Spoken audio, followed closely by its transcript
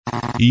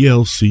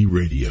ELC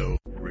Radio.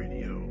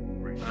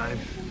 I've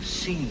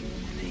seen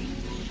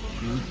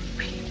things you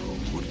people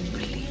wouldn't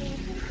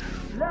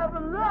believe.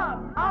 Level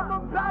up, I'm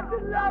about to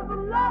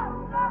level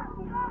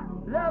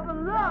up.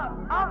 Level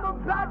up, I'm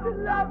about to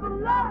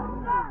level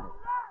up.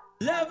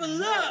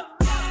 Level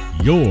up.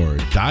 You're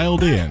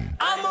dialed in.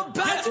 I'm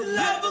about to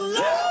level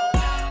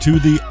up. To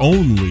the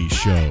only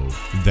show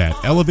that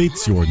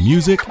elevates your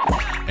music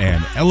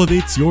and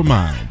elevates your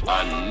mind.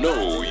 I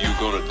know you're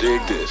gonna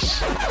dig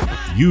this.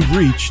 You've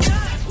reached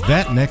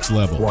that next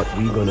level. What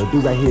we gonna do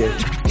right here?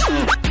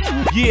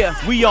 Yeah,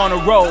 we on a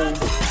roll.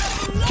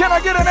 Can I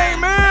get an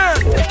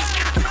amen?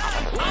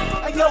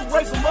 Hey, yo,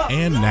 raise them up.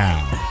 And now,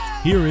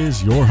 here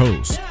is your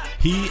host,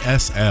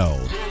 PSL.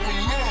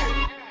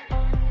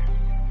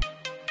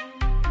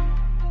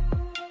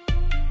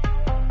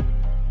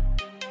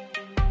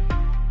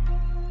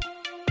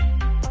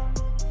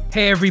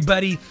 Hey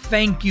everybody,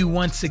 thank you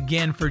once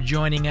again for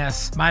joining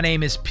us. My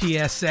name is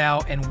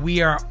PSL and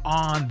we are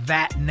on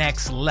that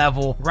next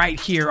level right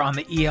here on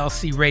the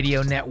ELC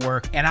Radio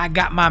Network. And I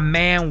got my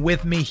man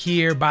with me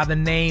here by the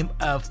name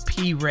of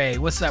P-Ray.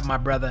 What's up, my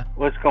brother?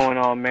 What's going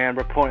on, man?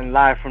 Reporting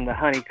live from the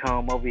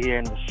Honeycomb over here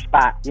in the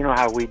spot. You know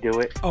how we do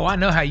it. Oh, I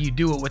know how you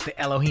do it with the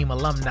Elohim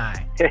alumni.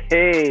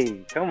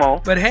 Hey, come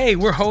on. But hey,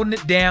 we're holding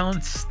it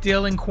down,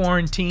 still in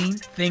quarantine.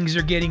 Things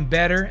are getting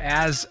better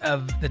as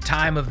of the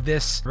time of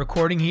this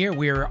recording here.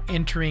 We're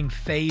entering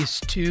phase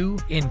 2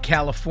 in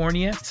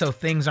California, so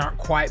things aren't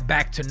quite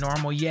back to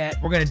normal yet.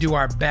 We're going to do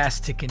our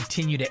best to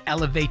continue to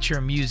elevate your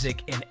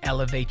music and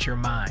elevate your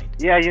mind.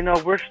 Yeah, you know,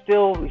 we're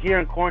still here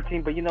in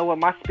quarantine, but you know what?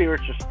 My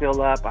spirits are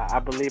still up. I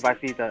believe I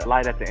see the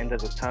light at the end of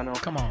the tunnel.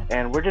 Come on.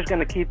 And we're just going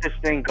to keep this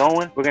thing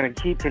going. We're going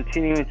to keep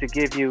continuing to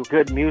give you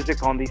good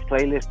music on these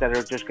playlists that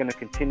are just going to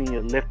continue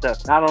to lift up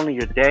not only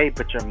your day,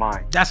 but your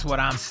mind. That's what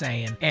I'm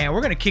saying. And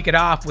we're going to kick it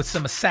off with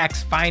some of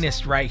Sac's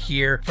finest right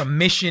here from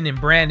Mission and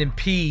Brandon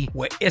P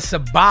with It's a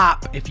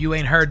Bop. If you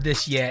ain't heard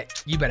this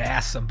yet, you better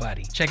ask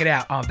somebody. Check it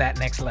out on That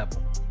Next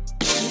Level.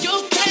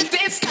 You can't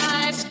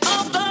disguise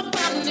all the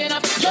burning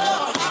of your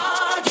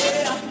heart,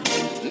 yeah.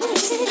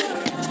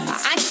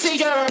 I see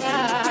your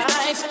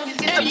eyes.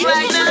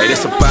 Hey,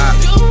 this a bop.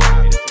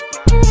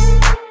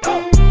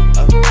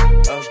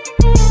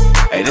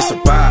 Hey, this a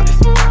bop.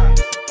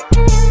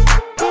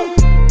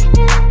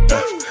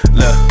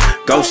 Look,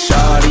 go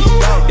shawty,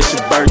 it's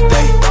your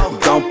birthday. We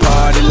gon'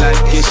 party like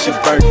it's your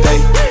birthday.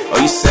 Oh,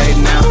 you say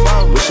now,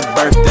 what's your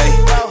birthday?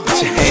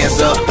 Put your hands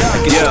up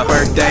like it's your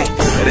birthday.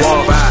 This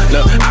a bop.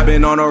 Look, I've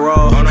been on a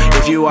roll.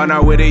 If you are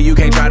not with it, you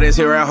can't try this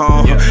here at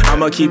home.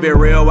 I'ma keep it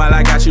real while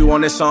I got you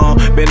on this song.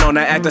 Been on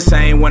to act the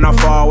same when I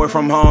far away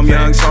from home.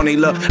 Young Tony,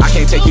 look, I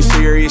can't take you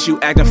serious. You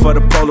acting for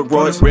the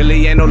Polaroids.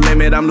 Really ain't no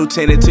limit. I'm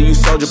lieutenant to you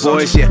soldier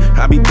boys. Yeah,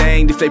 I be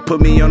danged if they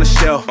put me on the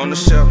shelf. I'm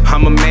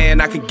a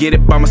man, I could get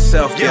it by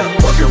myself. Yeah,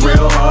 working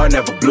real hard,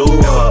 never blew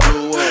up.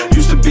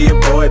 Used to be a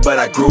boy, but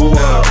I grew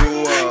up.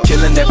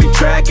 Killing every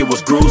track, it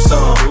was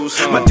gruesome.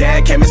 My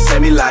dad came and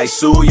sent me like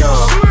Soo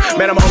Young.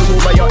 Man, I'm only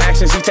moved by your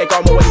actions. You take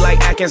all my weight like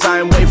Atkins. I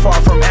am way far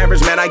from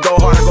average, man. I go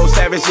hard, I go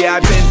savage. Yeah,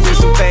 I've been through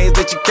some things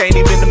that you can't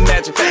even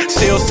imagine.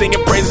 Still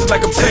singing praises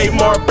like I'm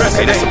Tamar Breast.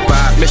 Hey, this a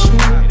vibe, mission.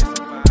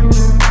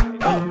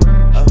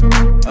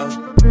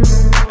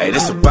 Hey,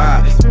 this a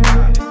vibe.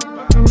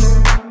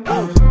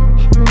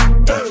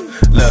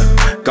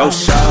 Look, go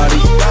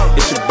shawty,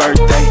 it's your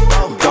birthday.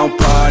 We gon'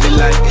 party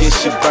like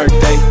it's your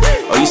birthday.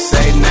 Oh, you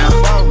say now,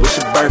 what's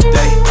your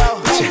birthday?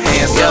 Put your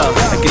hands up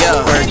like it's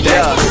your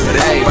birthday.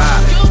 This a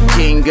vibe.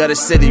 King of the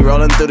city,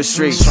 rolling through the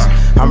streets.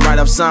 I'm right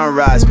up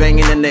sunrise,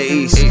 banging in the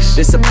east.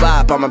 This a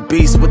bop, I'm a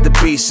beast with the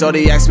beast.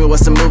 Shorty asked me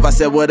what's the move, I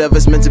said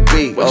whatever's meant to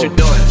be. What you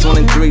doing?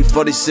 23,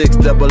 46,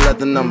 double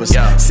leather numbers.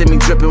 See me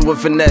dripping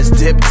with finesse,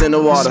 dipped in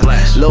the water.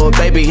 Little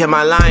baby hit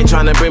my line,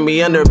 trying to bring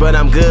me under, but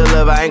I'm good,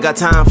 love, I ain't got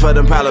time for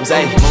them problems.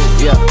 Hey,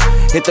 yeah,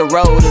 hit the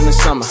road in the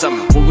summer.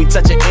 When we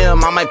touch an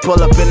M, I might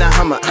pull up in the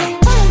Hummer. Ay.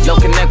 No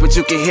connect, but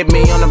you can hit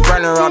me on the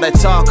burner. All that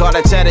talk, all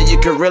that chatter, you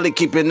can really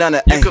keep it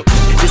under. Ay.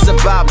 It's a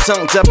bob,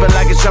 tongue jumping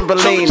like a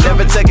trampoline.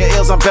 Never taking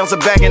ills, I'm bouncing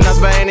back and that's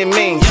by any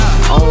means.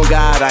 Oh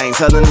God, I ain't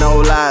telling no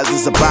lies.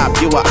 It's a bop,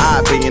 you a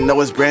eye, but you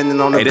know it's Brandon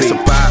on the beat. Hey, this a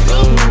bop.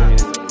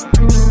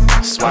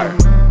 Swear.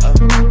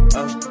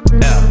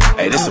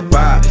 Hey, this a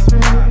bop.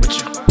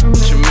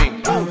 What you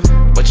mean?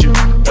 What you?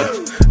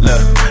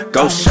 Look,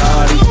 go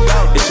shawty,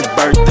 it's your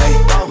birthday.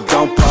 We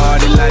gon'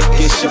 party like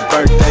it's your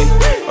birthday.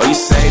 Oh, you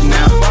say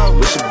now,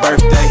 what's your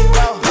birthday?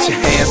 Put your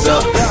hands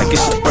up like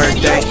it's your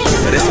birthday.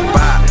 But it's a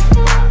vibe.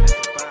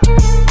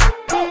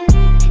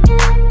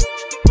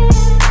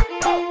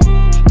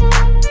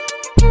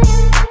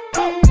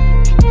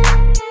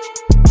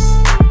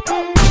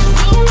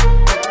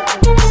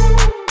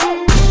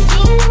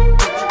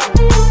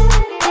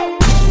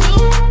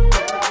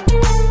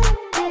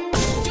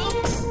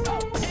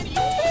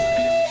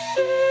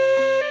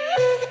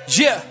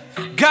 Yeah,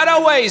 God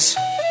always.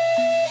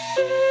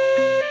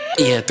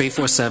 Yeah,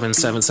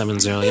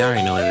 347-770. You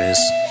already know what it is.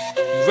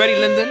 You ready,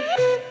 Lyndon?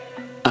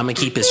 I'ma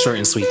keep it short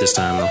and sweet this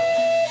time, though.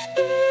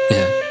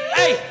 Yeah.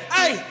 Hey.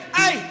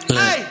 Look,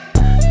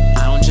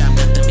 I don't drop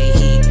nothing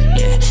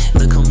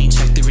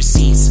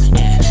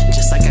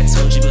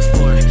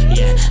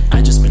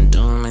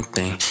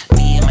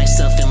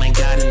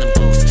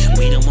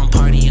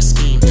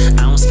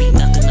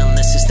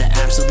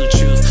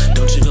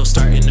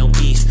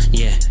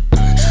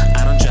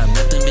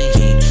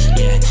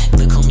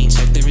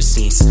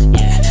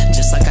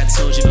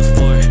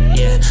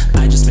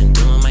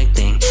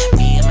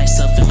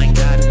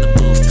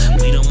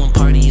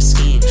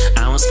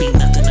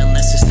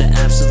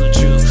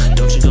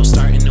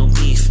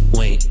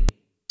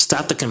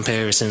Stop the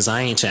comparisons,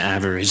 I ain't your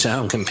average, I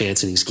don't compare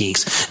to these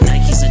geeks.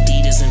 Nikes,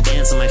 Adidas, and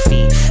bands on my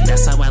feet,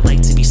 that's how I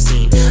like to be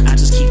seen. I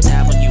just keep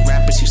tab on you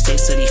rappers who stay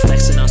steady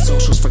flexing on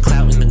socials for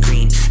clout in the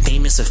green.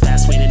 Fame is a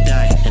fast way to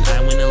die, and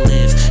I win to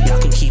live.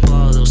 Y'all can keep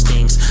all of those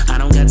things, I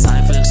don't got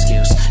time for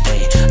excuse.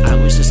 Hey, I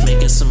was just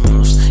making some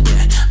moves,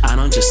 yeah. I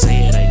don't just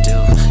say it, I do,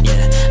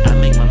 yeah. I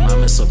make my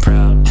mama so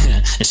proud,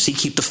 and she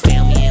keep the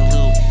family in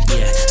loop,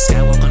 yeah.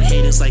 Skywalk on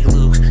haters like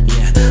Luke,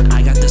 yeah.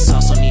 I got the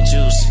sauce on the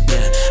juice,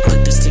 yeah.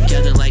 Put this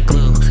together like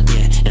glue,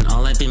 yeah. And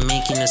all I've been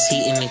making is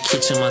heat in the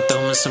kitchen while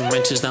throwing some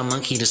wrenches down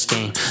monkey this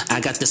game. I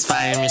got this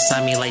fire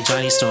inside me like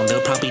Johnny Storm. They'll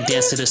probably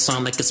dance to this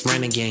song like it's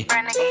Renegade.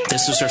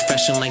 This was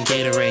refreshing like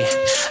Gatorade.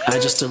 I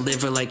just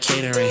deliver like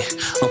catering.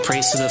 All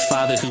praise to the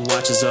Father who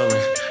watches over.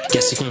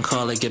 Guess you can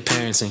call it good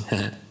parenting.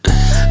 I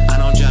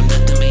don't drop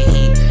nothing but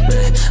heat.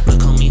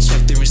 Look, homie,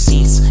 check the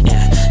receipts.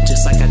 Yeah,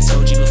 just like I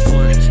told you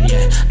before.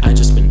 Yeah, I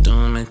just been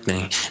doing my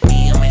thing.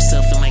 Me and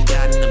myself and my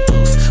God in the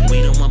booth.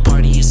 We don't want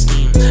party or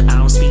scheme. I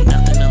don't speak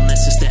nothing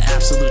unless it's the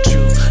absolute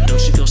truth.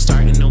 Don't you go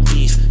starting no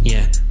beef.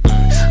 Yeah,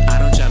 I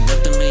don't drop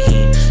nothing but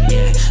heat.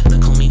 Yeah,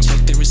 look, homie,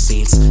 check the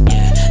receipts.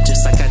 Yeah,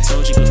 just like I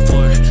told you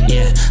before.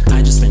 Yeah,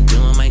 I just been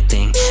doing my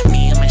thing.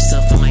 Me and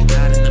myself and my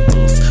God in the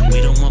booth.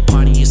 We don't want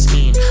party or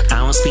scheme. I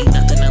don't speak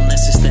nothing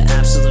unless it's the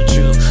absolute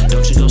truth.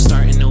 Don't you go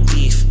starting no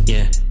beef.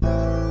 Yeah.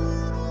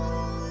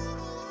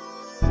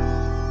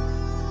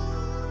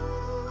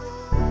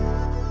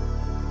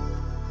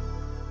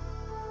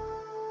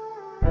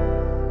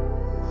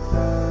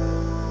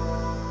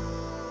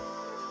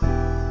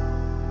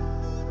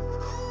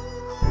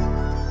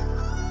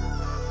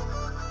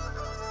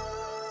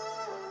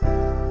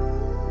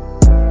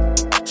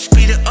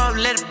 Speed it up,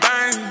 let it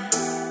burn.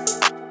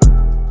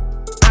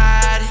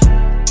 Ride it,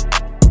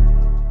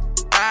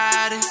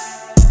 ride it.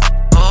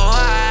 Oh,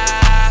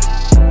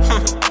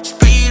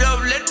 speed up,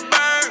 let it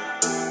burn.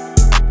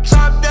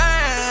 Top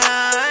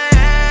down.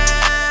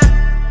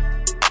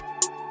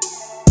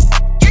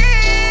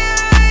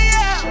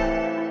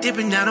 Yeah.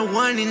 Dipping down a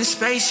one in the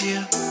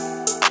spaceship.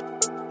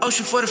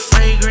 Ocean for the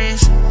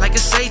fragrance, like a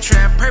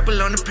say-trap,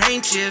 purple on the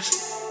paint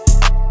chips.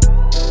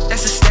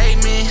 That's a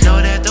statement.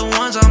 Know that the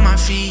ones on my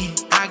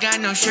feet. I got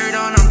no shirt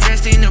on, I'm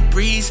dressed in the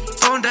breeze.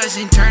 Phone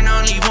doesn't turn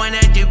on, leave one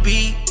at the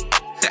beat.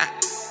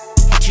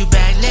 Hit you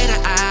back, later,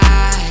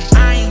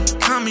 I ain't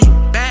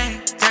coming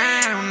back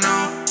down,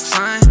 no,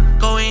 son.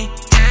 Going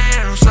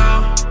down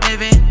slow,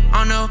 living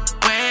on the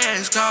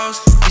West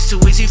Coast. It's too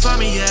easy for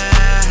me, yeah.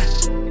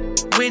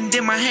 Wind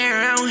in my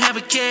hair, I don't have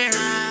a care.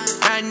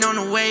 Riding on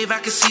the wave, I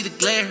can see the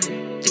glare.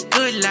 The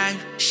good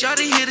life,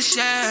 shorty here to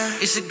share.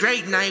 It's a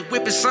great night,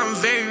 whipping something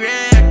very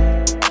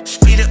rare.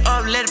 Speed it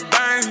up, let it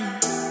burn.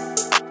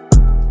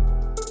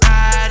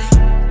 Ride it,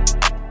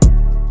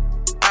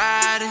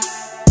 ride it.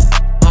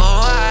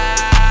 Oh,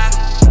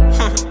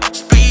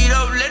 speed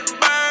up, let it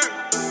burn.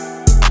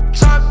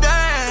 Top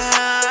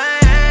down.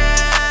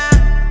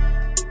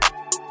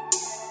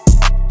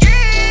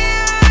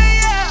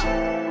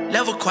 Yeah.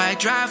 Level quiet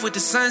drive with the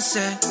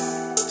sunset.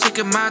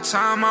 Taking my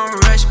time, I'll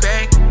rush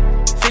back.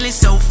 Feeling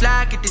so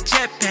fly, get the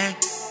jetpack.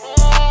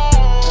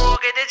 Ooh,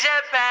 get the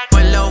jetpack.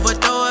 Pull over,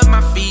 throw at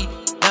my feet.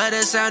 Love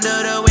the sound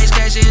of the waves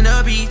crashing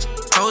the beach.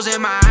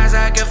 Closing my eyes,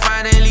 I can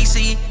finally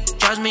see.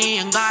 Trust me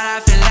in God, I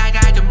feel like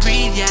I can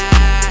breathe,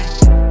 yeah.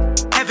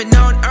 Heaven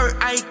on earth,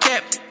 I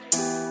kept.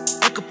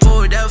 I could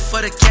pull it up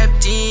for the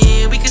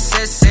captain. We could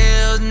set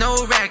sails,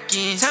 no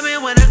racking. Tell me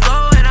when to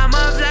go and I'm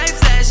up like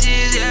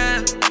flashes,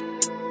 yeah.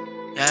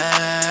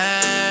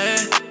 Yeah.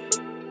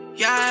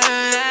 Yeah.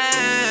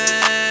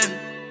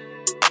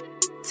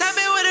 Tell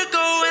me where to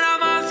go when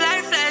I'm off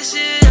like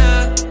flashes,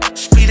 yeah.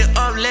 Speed it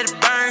up, let it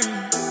burn.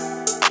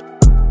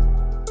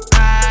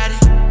 Ride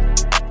it,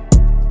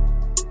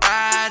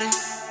 ride it.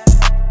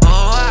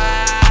 Oh,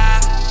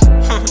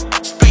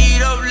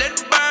 speed up, let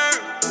it burn.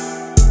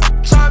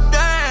 Top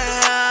down.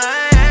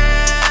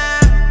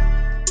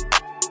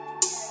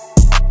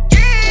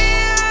 Yeah.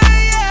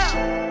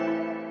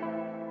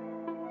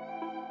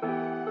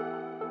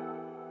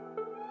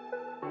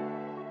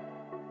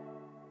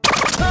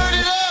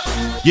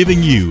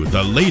 Giving you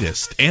the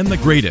latest and the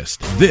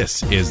greatest.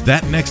 This is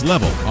That Next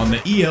Level on the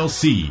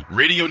ELC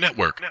Radio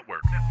Network.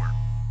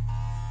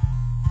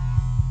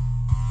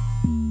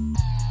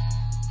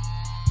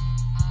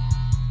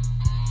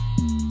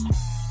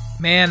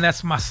 Man,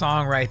 that's my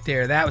song right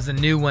there. That was a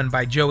new one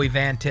by Joey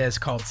Vantes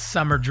called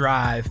Summer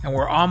Drive. And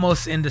we're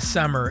almost into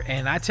summer.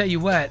 And I tell you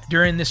what,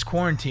 during this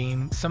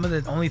quarantine, some of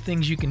the only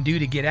things you can do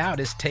to get out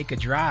is take a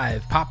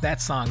drive. Pop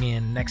that song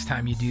in next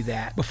time you do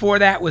that. Before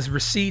that was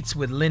Receipts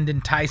with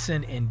Lyndon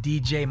Tyson and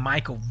DJ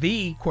Michael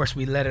V. Of course,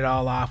 we let it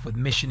all off with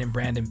Mission and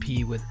Brandon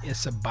P. with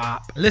Issa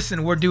Bop.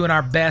 Listen, we're doing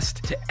our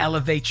best to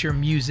elevate your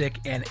music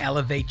and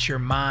elevate your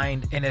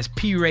mind. And as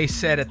P. Ray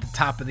said at the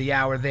top of the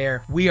hour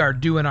there, we are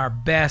doing our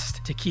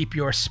best to keep keep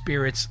your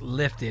spirits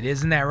lifted.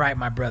 Isn't that right,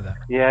 my brother?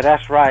 Yeah,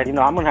 that's right. You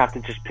know, I'm going to have to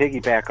just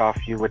piggyback off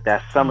you with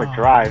that summer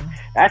drive.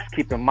 That's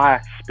keeping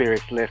my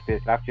spirits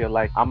lifted. I feel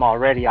like I'm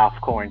already off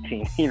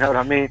quarantine. You know what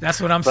I mean?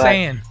 That's what I'm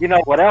saying. You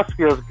know, what else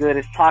feels good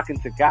is talking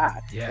to God.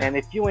 Yeah. And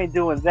if you ain't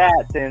doing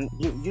that, then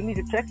you need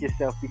to check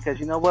yourself, because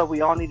you know what?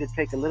 We all need to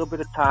take a little bit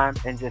of time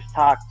and just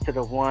talk to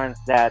the one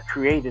that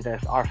created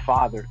us, our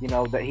Father. You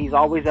know, that He's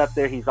always up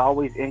there. He's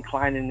always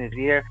inclining His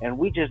ear. And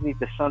we just need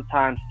to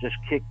sometimes just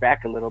kick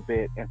back a little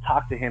bit and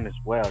talk to Him as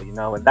well, you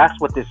know. And that's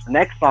what this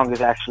next song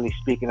is actually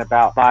speaking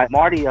about, by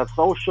Marty of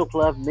Social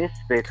Club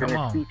Misfits, and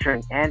it's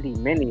featuring Andy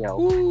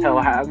Mineo. So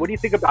what do you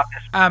think about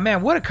this?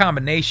 Man, what a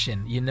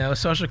combination, you know,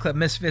 Social Club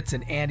Misfits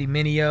and Andy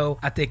Mineo.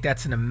 I think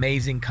that's an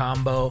amazing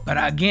combo. But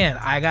again,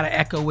 I got to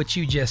echo what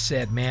you just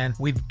said, man.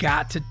 We've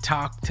got to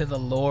talk to the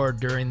Lord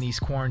during these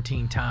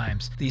quarantine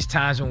times. These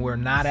times when we're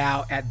not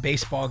out at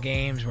baseball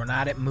games, we're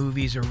not at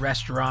movies or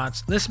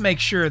restaurants. Let's make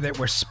sure that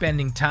we're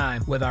spending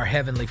time with our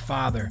Heavenly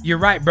Father. You're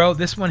right, bro.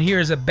 This one here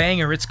is a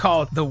banger. It's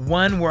called The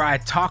One Where I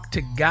Talk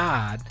to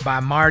God by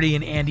Marty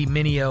and Andy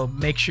Mineo.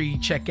 Make sure you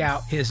check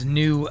out his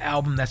new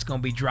album that's going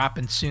to be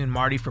dropping soon,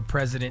 Marty for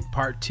President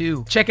Part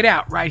 2. Check it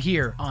out right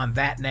here on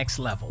That Next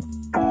Level.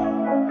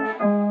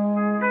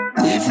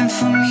 Living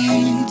for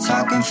me,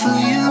 talking for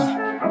you.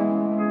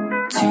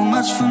 Too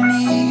much for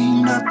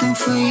me, nothing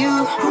for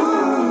you.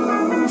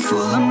 Full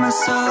of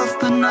myself,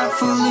 but not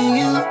full of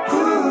you.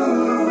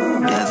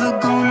 Never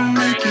gonna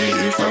make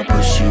it if I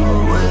push you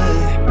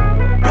away.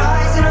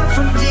 Rising up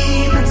from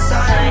deep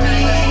inside of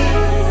me,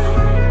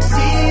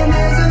 seeing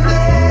there's a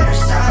better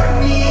side of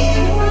me.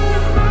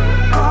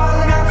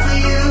 Calling out for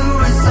you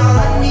is all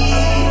I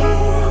need.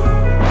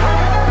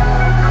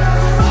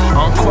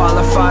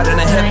 Unqualified and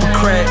a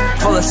hypocrite,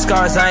 full of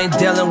scars I ain't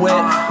dealing with.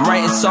 I'm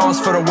writing songs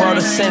for the world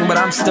to sing, but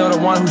I'm still the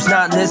one who's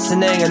not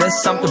listening. And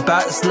there's something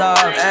about this love,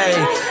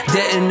 ayy.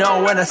 Didn't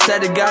know when I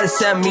said that God had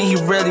sent me, He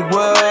really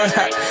would.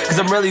 Cause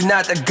I'm really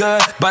not that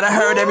good, but I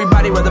heard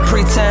everybody rather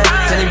pretend.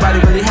 Is anybody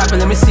really happy?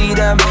 Let me see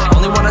them.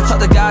 Only wanna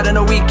talk to God in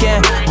the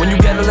weekend, when you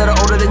get a little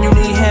older then you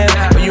need Him.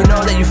 But you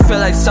know that you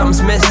feel like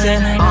something's missing,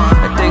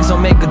 and things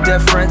don't make a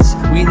difference.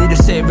 We need a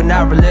savior,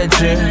 not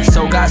religion.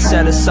 So God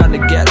sent His Son to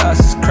get us.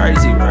 It's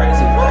crazy,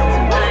 crazy.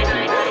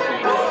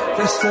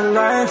 It's the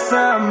life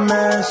I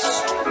miss.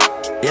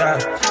 Yeah.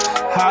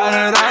 How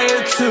did I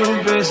get too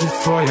busy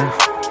for you?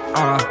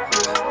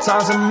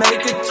 Sometimes I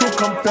make it too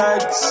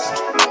complex.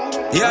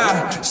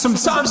 Yeah.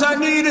 Sometimes I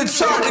need to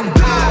talk to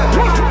God.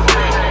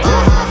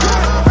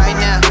 Right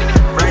now,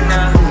 right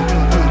now,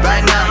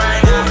 right now,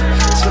 right now.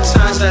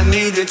 Sometimes I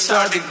need to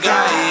talk to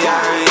God. Yeah.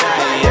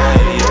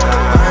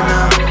 Right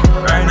now,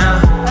 right now,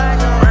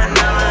 right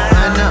now,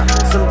 right now.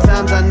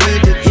 Sometimes I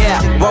need to.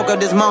 Yeah. Woke up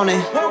this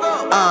morning.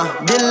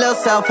 Did a little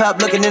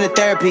self-help, looking into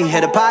therapy.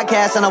 Hit a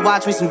podcast and I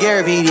watch me some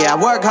Gary Vee. Yeah, I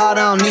work hard,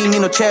 I don't need me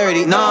no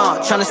charity.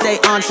 No, tryna stay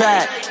on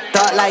track.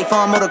 Thought life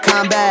on Mortal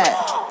Kombat.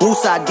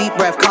 Woosah, deep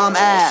breath, calm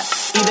app.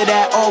 Either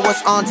that or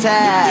what's on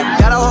tap.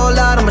 Got a whole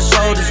lot on my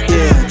shoulders,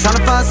 yeah.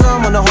 Tryna find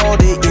someone to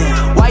hold it,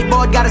 yeah.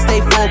 Whiteboard, gotta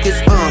stay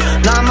focused,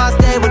 Now I might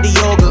stay with the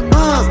yoga,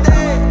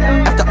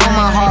 After all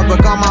my hard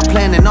work, all my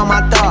planning, all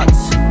my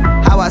thoughts,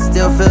 how I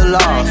still feel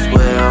lost.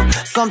 Well,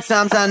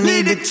 sometimes I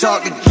need to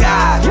talk to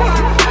God.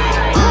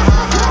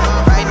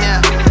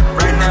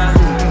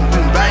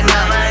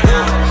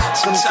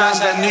 Sometimes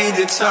I need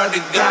to talk to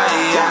God.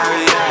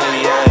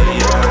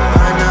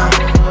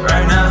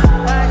 Right now.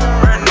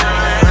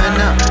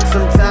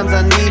 Sometimes I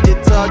need to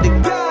talk to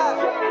God.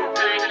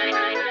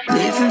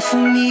 Living for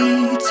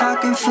me,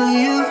 talking for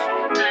you.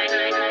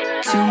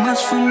 Too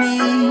much for me,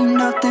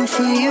 nothing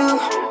for you.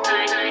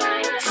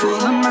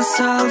 Full of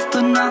myself,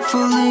 but not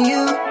full of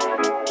you.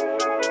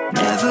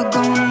 Never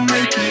gonna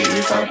make it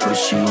if I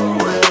push you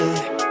away.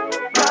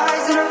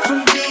 Rising up from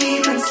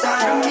deep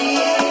inside of me.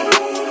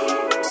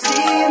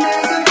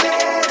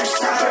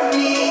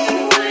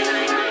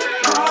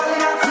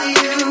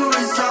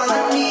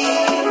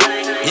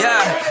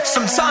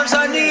 Sometimes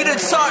I need to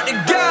talk to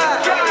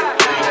God.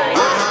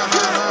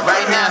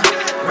 Right now.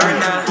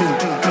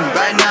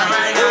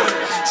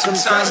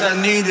 Sometimes I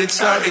need to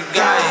talk to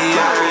God.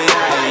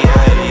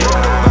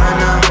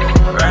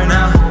 Right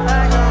now.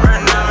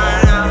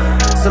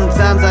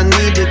 Sometimes I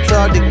need to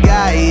talk to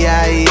God.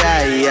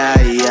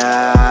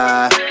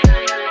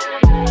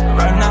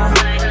 Right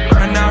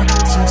now.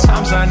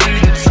 Sometimes I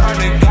need to talk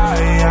to God.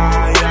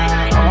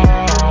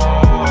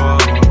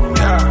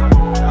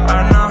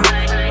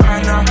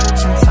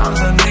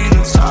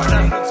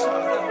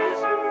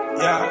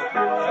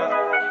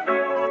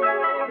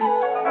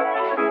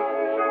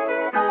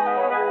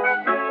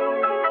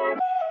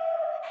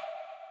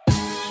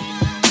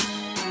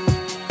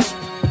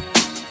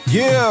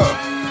 Yeah.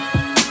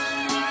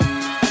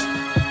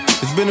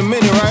 It's been a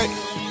minute, right?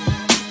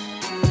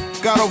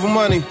 Got over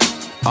money.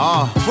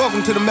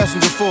 Welcome to the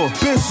Messenger 4.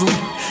 Bizzle.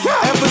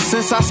 Ever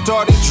since I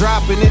started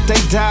dropping it, they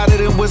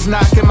doubted it was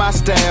knocking my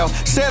style.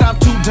 Said I'm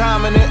too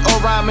dominant or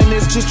rhyming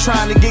this, just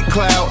trying to get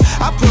clout.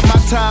 I put my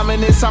time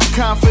in this, I'm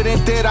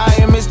confident that I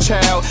am his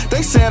child.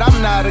 They said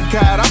I'm not a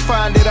god, I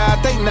find it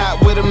out, they not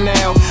with him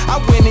now. I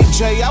win it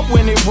Jay, I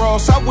win it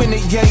Ross, I win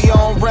it Ye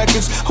on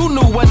records. Who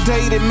knew one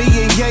day that me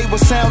and Ye would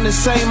sound the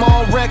same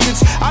on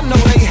records? I know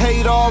they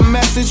hate all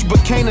message, but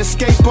can't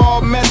escape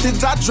all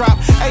methods. I drop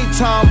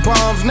atom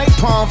bombs,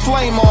 napalm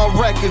flame on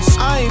records.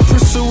 I ain't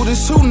pursue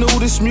this, who knew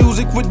this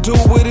music would do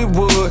what it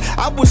would?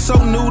 I was so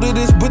new to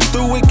this, but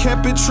through it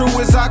kept it true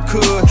as I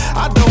could.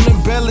 I don't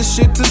embellish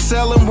it to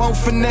sell and won't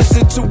finesse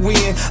it to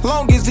win.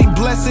 Long as he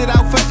bless it,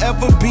 I'll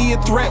forever be a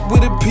threat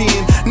with a pen.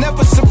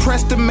 Never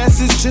suppress the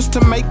message just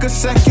to make a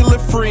secular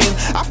friend.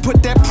 I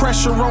put that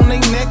pressure on they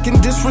neck and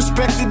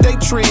disrespected they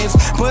trends.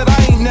 But I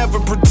ain't never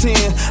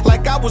pretend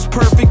like I was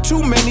perfect.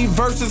 Too many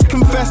verses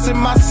confessing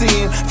my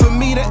sin for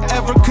me to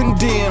ever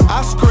condemn.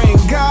 I scream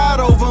God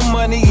over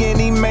money and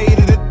he made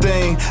it a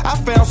thing. I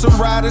found some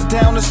riders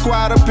down the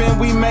squad up and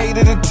we made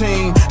it a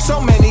team.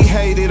 So many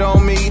hated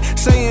on me,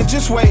 saying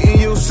just wait and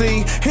you'll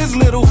see. His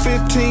little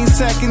 15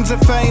 seconds of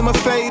fame will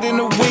fade in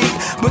a week.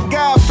 But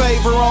God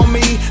favor on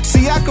me,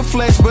 see I can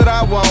flex but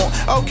I won't.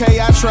 Okay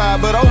I try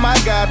but oh my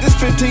God this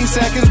 15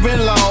 seconds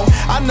been long.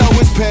 I know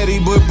it's petty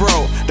but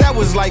bro, that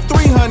was like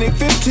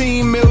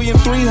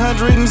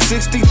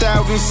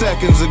 315,360,000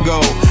 seconds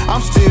ago.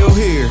 I'm still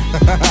here.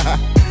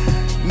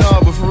 No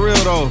but for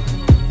real though,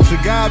 to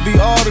God be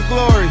all the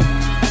glory.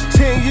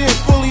 10 years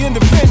fully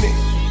independent,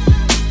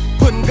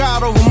 putting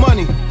God over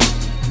money.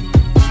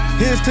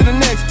 Here's to the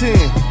next 10,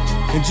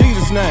 in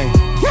Jesus' name.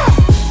 Yeah!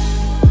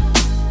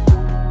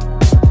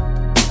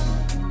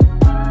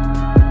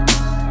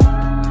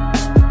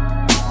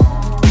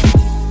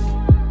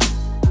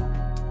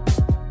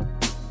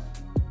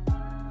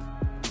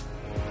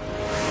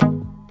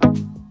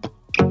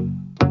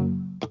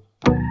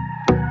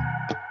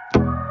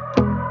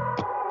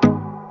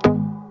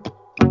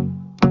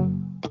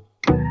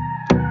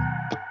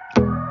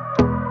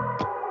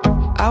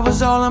 I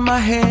was all in my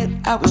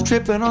head, I was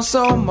tripping on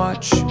so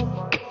much.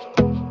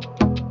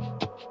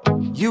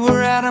 You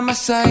were out of my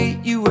sight,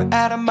 you were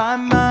out of my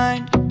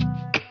mind.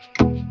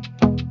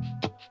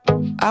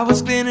 I was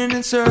spinning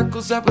in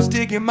circles, I was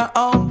digging my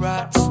own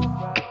ruts.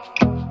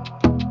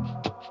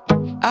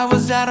 I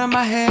was out of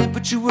my head,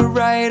 but you were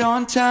right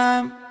on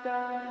time.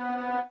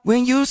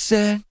 When you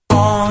said,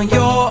 on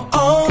your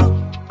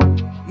own.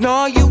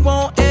 No, you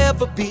won't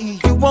ever be,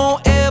 you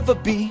won't ever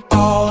be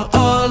all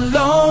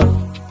alone.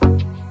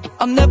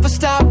 I'll never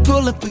stop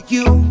pulling for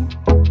you.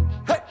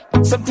 Hey.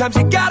 Sometimes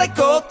you gotta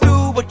go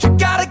through what you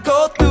gotta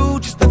go through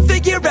just to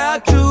figure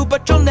out you.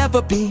 But you'll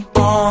never be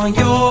on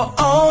your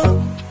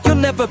own. You'll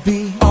never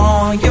be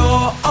on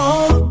your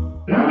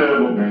own. You'll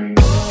never be.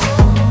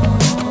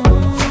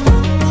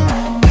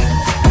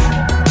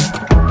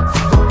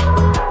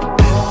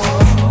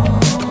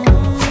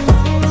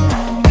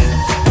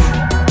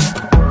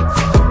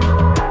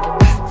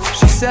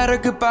 She said her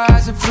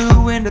goodbyes and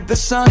flew into the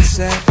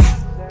sunset.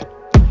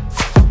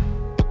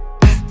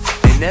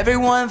 And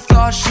everyone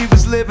thought she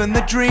was living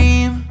the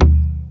dream.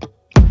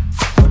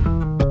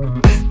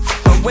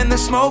 But when the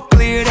smoke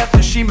cleared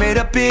after she made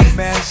a big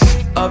mess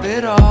of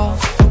it all,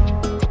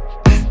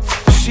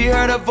 she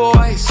heard a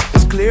voice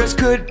as clear as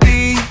could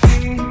be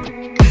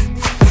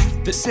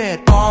that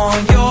said,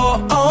 on your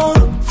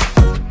own.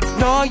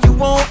 No, you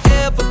won't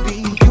ever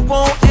be, you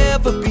won't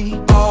ever be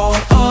all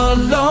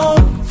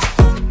alone.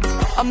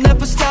 I'll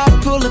never stop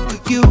pulling for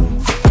you.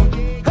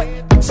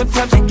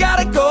 Sometimes you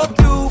gotta go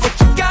through what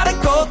you gotta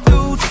go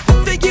through just to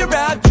figure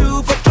out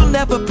you. But you'll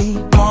never be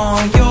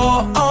on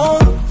your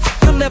own.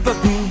 You'll never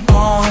be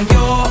on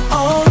your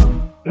own.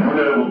 You'll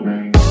never be.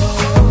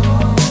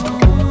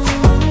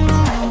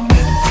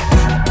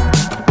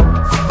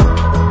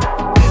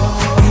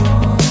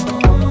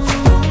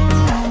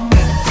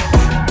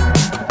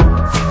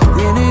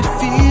 When it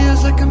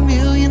feels like a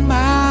million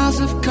miles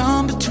have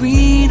come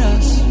between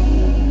us,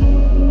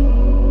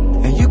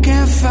 and you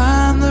can't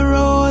find the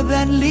road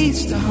that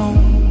leads to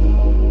home.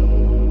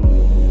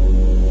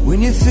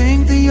 When you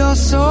think that you're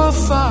so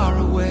far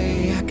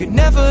away, I could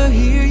never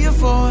hear your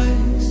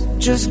voice.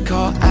 Just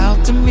call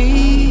out to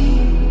me,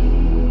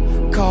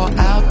 call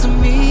out to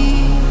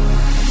me.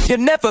 You'll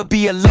never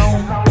be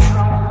alone.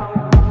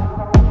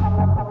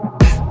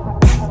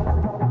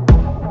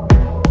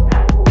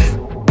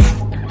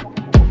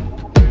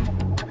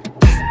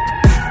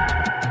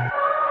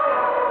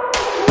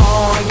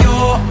 On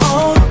your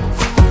own.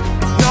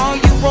 No,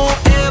 you won't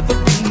ever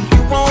be,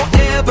 you won't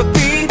ever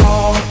be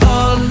all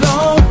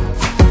alone.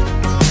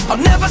 I'll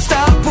never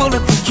stop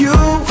pulling for you.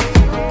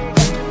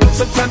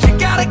 Sometimes you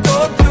gotta go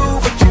through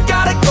what you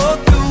gotta go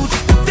through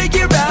just to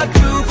figure out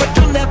you. But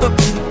you'll never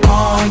be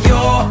on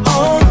your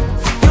own.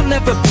 You'll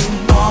never be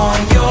on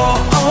your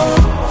own.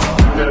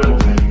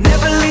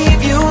 Never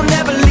leave you,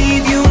 never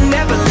leave you,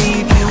 never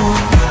leave you.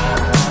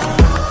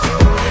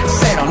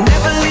 Said I'll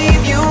never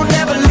leave you,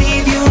 never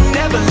leave you,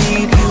 never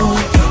leave you.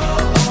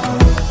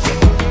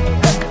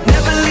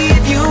 Never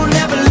leave you,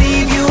 never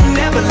leave you,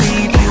 never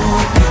leave you.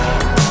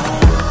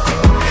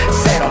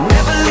 Said I'll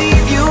never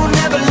leave you,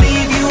 never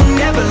leave you,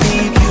 never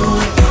leave you.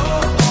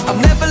 I'll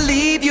never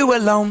leave you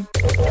alone.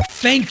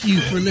 Thank you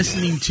for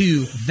listening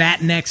to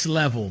That Next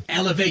Level.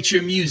 Elevate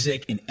your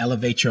music and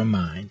elevate your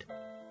mind.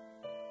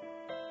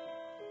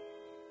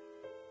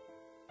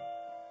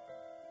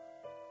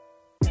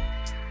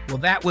 Well,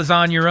 that was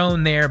On Your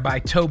Own there by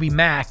Toby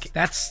Mac.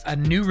 That's a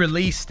new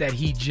release that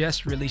he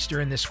just released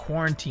during this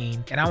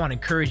quarantine, and I want to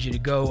encourage you to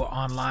go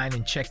online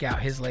and check out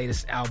his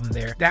latest album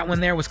there. That one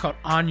there was called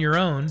On Your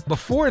Own.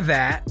 Before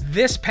that,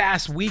 this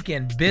past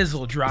weekend,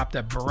 Bizzle dropped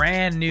a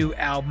brand new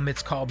album.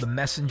 It's called The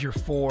Messenger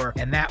 4,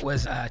 and that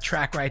was a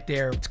track right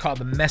there. It's called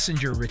The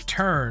Messenger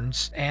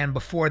Returns, and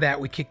before that,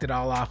 we kicked it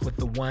all off with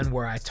the one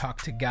where I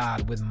talked to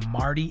God with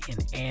Marty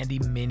and Andy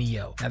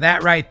Mineo. Now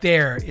that right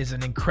there is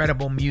an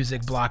incredible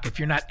music block. If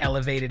you're not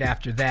elevated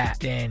after that,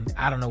 then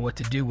I don't know what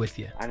to do with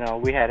you. I know,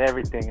 we had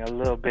everything, a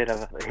little bit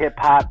of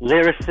hip-hop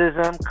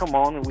lyricism,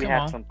 and we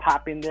had some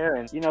pop in there,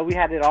 and we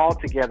had it all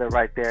together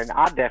right there, and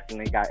I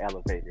definitely got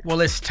elevated. Well,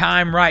 it's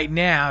time right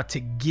now to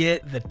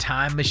get the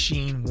time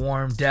machine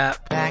warmed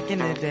up. Back in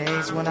the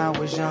days when I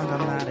was young, I'm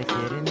not a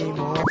kid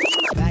anymore.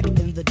 Back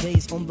in the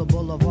days on the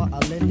boulevard, I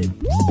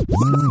Linden.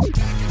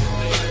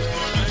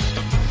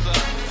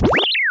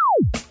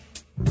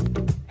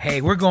 Hey,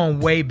 we're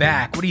going way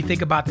back. What do you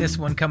think about this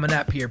one coming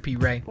up here, P.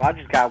 Ray? Well, I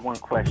just got one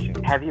question.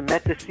 Have you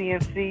met the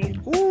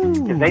CMCs? Ooh.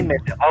 Because they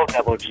met the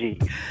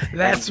OGGs.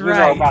 That's and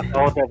right. You know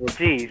about the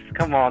OGGs.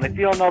 Come on. If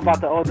you don't know about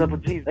the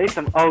OGGs, there's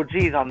some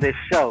OGs on this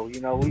show.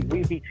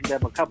 We featured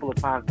them a couple of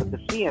times, but the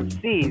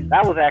CMCs,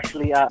 that was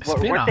actually,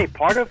 weren't they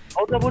part of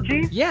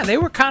OGGs? Yeah, they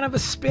were kind of a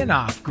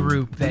spin-off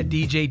group that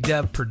DJ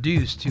Dub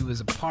produced, who was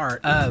a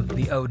part of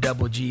the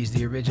OGGs,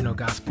 the original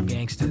Gospel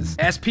Gangsters.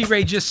 As P.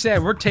 Ray just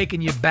said, we're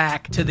taking you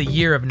back to the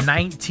year of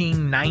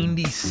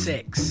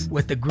 1996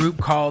 with the group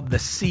called the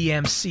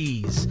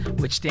CMCs,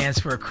 which stands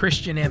for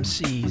Christian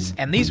MCs.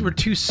 And these were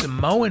two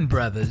Samoan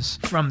brothers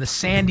from the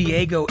San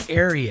Diego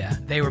area.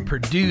 They were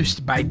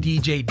produced by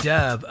DJ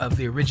Dub of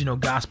the original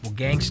Gospel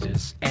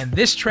Gangsters. And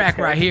this track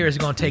right here is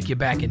going to take you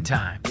back in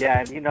time.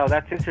 Yeah,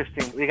 that's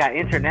interesting. We got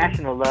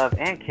International Love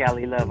and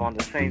Cali Love on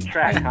the same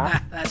track, huh?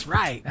 That's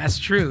right. That's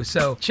true.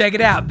 So check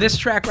it out. This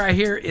track right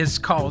here is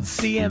called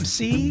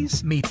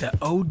CMCs Meet the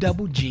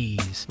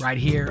OGGs right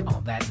here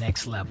on That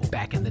Next Level,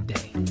 back in the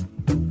day. It's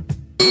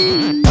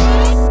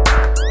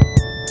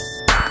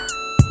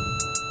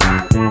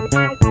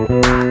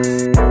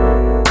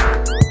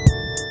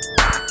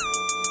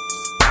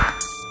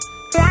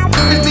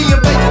the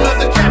invasion of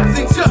the caps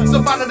and chucks.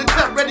 Up out of the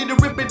cut, ready to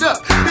rip it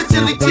up. It's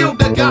Chili Chill,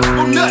 the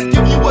gospel nut.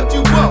 Give you what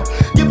you want,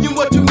 give you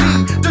what you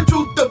need. The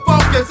truth, the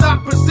funk, as I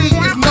proceed,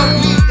 is no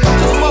need to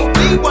smoke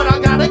weed, but I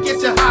gotta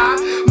get you high.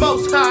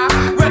 Most high,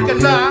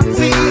 recognize,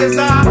 see as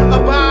I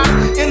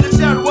abide in the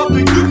shadow of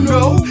the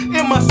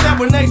in my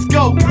 7/8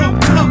 go,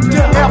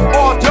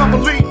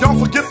 F-R-E-E, don't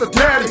forget the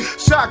daddy.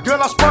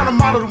 Shotgun, I spun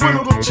him out of the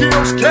window, the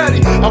chills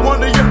caddy. I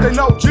wonder if they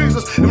know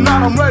Jesus. If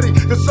not, I'm ready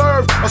to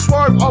serve. I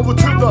swerve over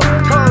to the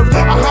curve.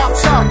 I hop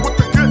shot with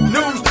the good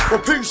news.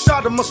 Repeat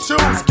shot in my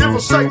shoes, giving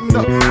Satan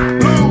the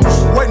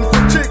blues. Waiting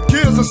for Chick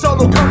Gears and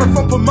Solo coming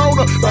from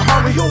Pomona. The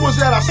homie, who was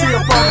that? I see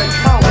up on that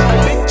counter.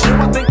 Big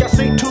Jim, I think I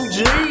see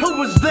 2G. Who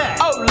was that?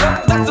 Oh,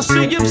 look, that's the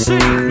CMC.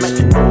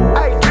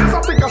 Hey, kids,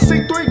 I think I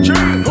see 3G.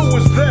 Who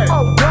was that?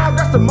 Oh, dog,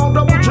 that's the Mo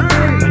Double G.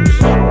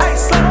 Hey,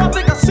 son, I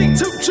think I see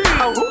 2G.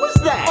 Oh, who was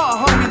that?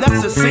 Oh, homie,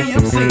 that's the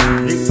CMC.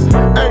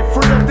 Hey,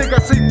 Free, I think I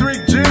see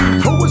 3G.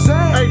 Who was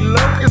that? Hey,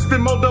 look, it's the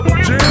Mo Double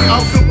G.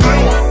 Out the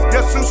blue,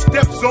 guess who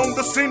steps on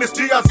the scene? It's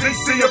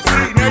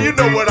GIC-CMC. Now you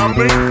know what I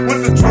mean.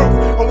 With the truth,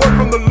 a word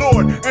from the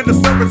Lord, and the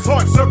servant's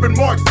heart, serving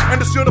marks,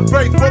 and the shield of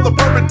faith for the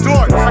perfect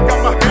darts. I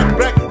got my hand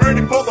back,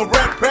 ready for the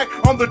rat pack.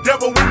 I'm the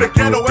devil in the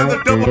ghetto, and the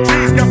double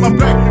G's got my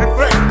back. In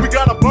fact, we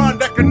got a bond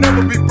that can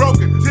never be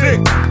broken. Tick,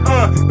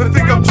 they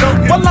think I'm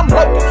joking. Well, I'm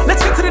loaded.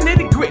 Let's get to the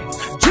nitty-gritty.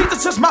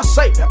 Jesus is my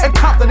savior, and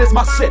Compton is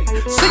my city.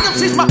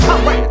 CMC's my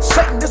comrade,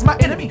 Satan is my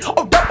enemy.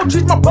 Oh, double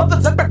G's my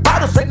brothers,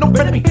 everybody's ain't no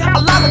enemy.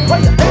 A lot of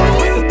players, they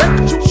think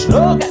that you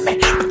slug at me,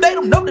 but they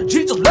don't know that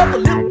Jesus loves a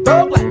little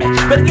thug like me.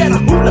 Better get a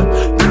hula.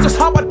 This is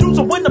how I do,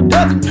 so when I'm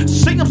dozen.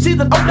 CMC's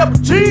and oh, double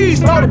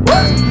G's, Lord it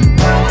wasn't.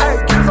 Hey,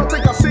 kids, I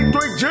think I see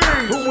 3G.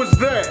 Who was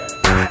that?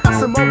 That's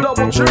the Mo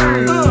Double G.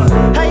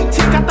 Hey,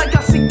 Tick, I think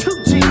I see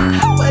 2G.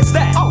 Who is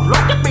that? Oh,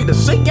 look at me, the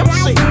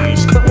CMC's. Hey,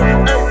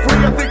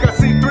 Free, I think I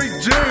see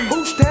 3G.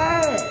 Who's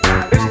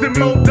that? It's the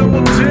Mo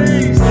Double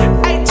G's.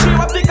 Hey, Chill,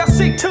 I think I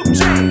see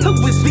 2G. Who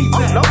is these? Oh,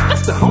 no,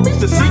 that's the homies,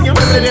 the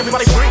CMC's. And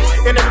everybody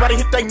breathe, and everybody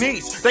hit their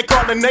knees. They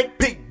call the Nate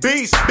Big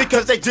B's,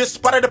 because they just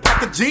spotted a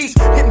pack of G's.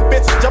 Hitting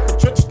bitches, jumping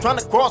trenches, trying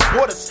to cross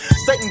borders.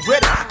 Satan's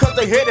ready, cause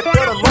they headed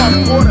for the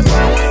lost quarters.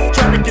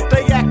 Trying to get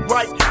their act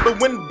right, but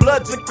when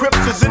Bloods and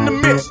Crips is in the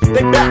midst,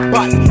 they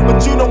backbite.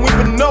 But you don't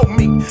even know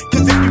me,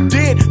 cause if you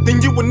did,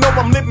 then you would know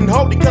I'm living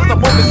holy, cause I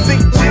wanna see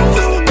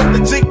Jesus. But the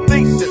G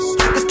thesis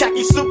is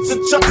khaki suits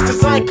and chucks,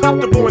 cause I ain't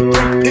comfortable in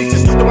 3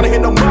 pieces. Don't wanna hear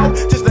no more,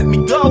 just let me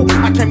go.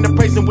 I came to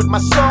praise him with my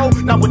soul,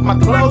 not with my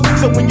clothes.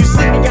 So when you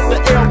see me at the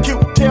LQ,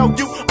 tell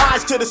you I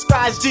rise to the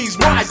skies, G's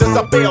rise as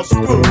I bail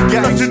screw.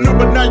 Yeah, you knew,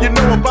 but now you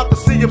know about the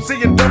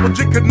CMC and double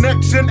G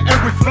connection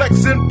and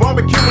reflection.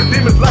 Barbecuing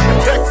demons like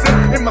a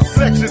Texan in my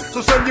section.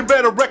 So son, you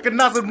better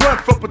recognize and run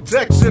for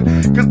protection.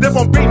 Cause there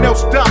won't be no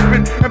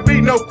stopping and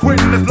be no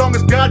quitting as long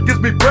as God gives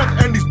me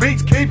breath and these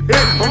beats keep hitting.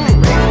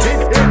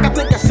 I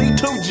think I see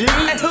 2G.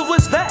 And who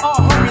was that? Oh,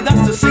 homie,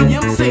 that's the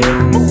CMC.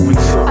 Movie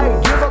shit. Hey,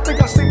 Giz, I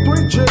think I see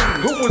 3G.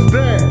 Who was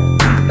that?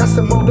 That's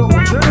the Mo Double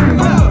G.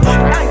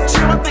 Hey,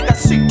 Chill, I think I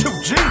see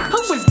 2G.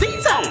 Who is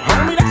these? Oh,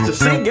 homie, that's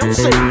the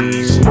CMC.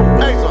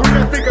 Hey,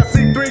 Free, I think I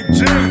see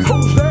 3G.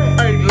 Who's that?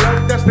 Hey,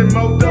 Low, that's the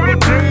Mo Double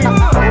G.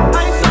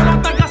 Hey, son,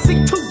 I think I see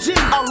 2G.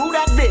 Oh, who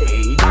that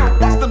be? Oh,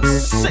 that's them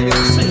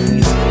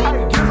CMCs.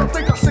 Hey, Giz, I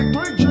think I see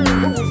 3G.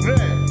 Who was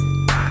that?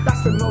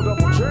 That's the Mo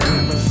Double G.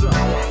 What's up?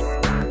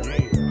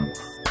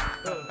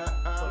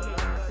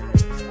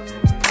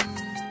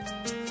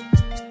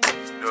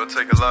 It'll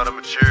take a lot of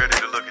maturity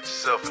to look at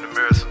yourself in the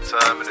mirror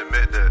sometime and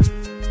admit that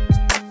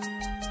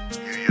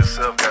you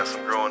yourself got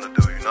some growing to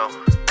do, you know?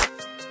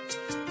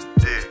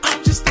 Dig.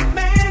 I'm just a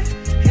man,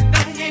 and I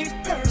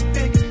ain't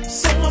perfect,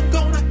 so I'm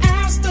gonna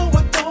ask, though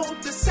I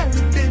don't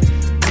deserve it.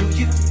 Will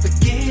you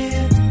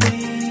forgive me?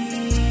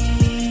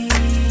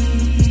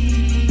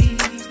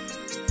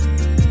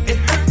 It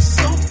hurts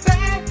so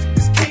bad,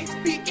 this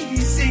can't be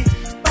easy,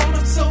 but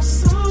I'm so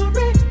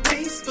sorry,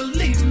 please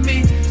believe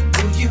me.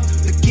 Will you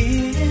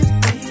forgive me?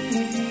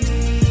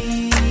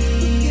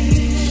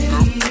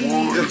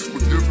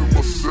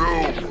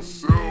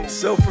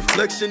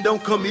 Self-reflection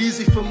don't come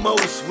easy for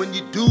most. When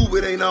you do,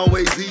 it ain't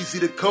always easy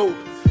to cope.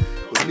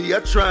 With me, I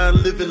try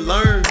and live and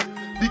learn.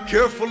 Be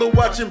careful of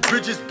watching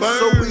bridges burn.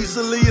 So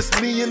easily, it's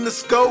me in the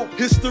scope.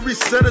 History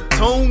set a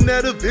tone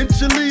that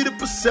eventually the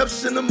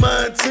perception of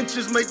my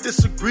intentions may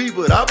disagree.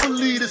 But I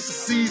believe it's a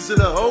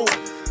season of hope.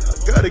 I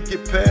gotta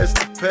get past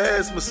the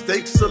past.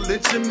 Mistakes are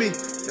lynching me,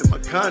 and my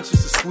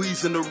conscience is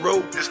squeezing the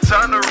rope. It's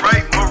time to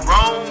right my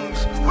wrongs.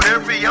 With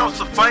every ounce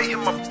of fight in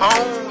my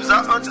bones,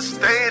 I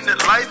understand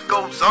that life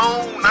goes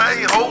on. I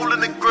ain't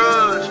holding a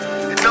grudge.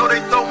 You know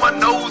they throw my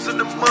nose in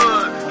the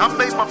mud. I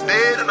made my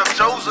bed and I've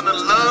chosen to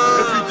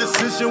love. Every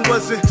decision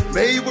wasn't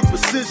made with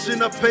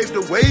precision. I paved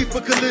the way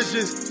for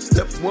collisions.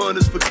 Step one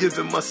is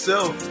forgiving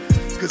myself.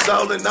 Cause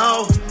all in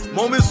all,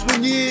 moments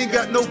when you ain't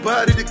got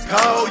nobody to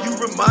call, you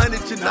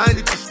reminded,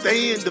 united, you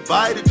stand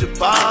divided, you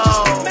fall.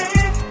 I'm just a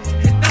man,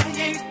 and I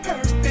ain't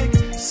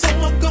perfect, so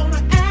I'm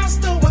gonna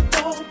ask, though I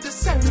don't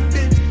deserve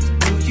it.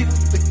 Will you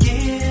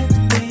forgive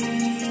me?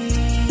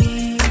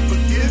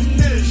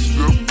 Forgiveness.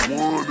 Step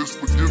one is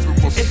forgiving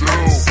myself. It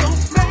hurts so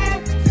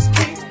bad, this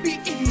can't be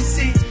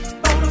easy,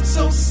 but I'm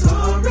so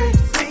sorry,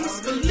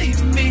 please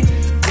believe me.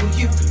 Will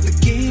you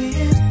forgive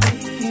me?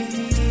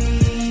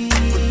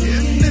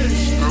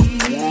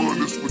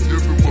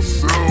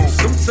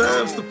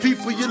 Sometimes the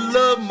people you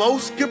love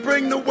most can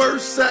bring the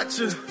worst at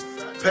you.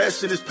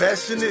 Passion is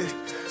passionate.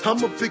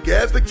 I'm a big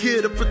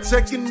advocate of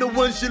protecting the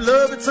ones you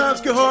love. At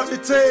times can hardly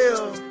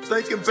tell.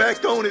 Thinking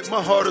back on it,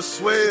 my heart will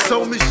swell.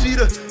 Told me she'd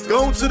have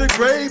gone to the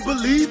grave,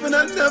 believing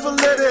I never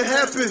let it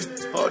happen.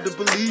 Hard to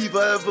believe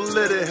I ever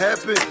let it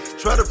happen.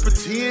 Try to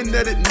pretend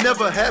that it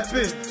never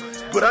happened,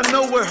 but I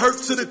know it hurt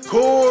to the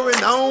core, and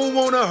I don't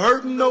wanna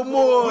hurt no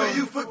more. Will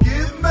you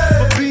forgive me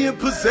for being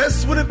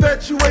possessed with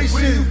infatuation?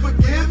 Will you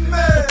forgive me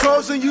for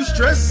causing you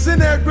stress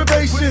and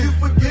aggravation? Will you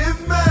forgive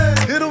me?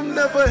 It'll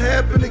never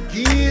happen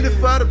again.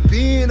 If I'd have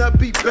been, I'd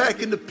be back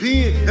in the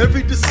pen.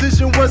 Every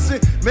decision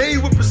wasn't made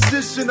with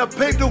precision. I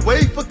paved the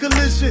way for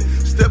collision.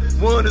 Step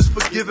one is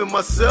forgiving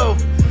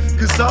myself.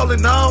 Cause all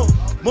in all,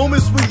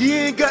 moments when you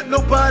ain't got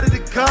nobody to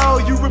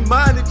call, you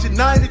reminded,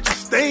 united, you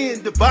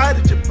stand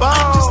divided, you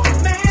fall. I'm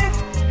just a man,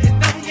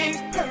 and I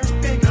ain't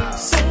perfect,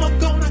 so I'm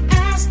gonna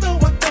ask, though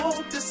I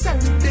don't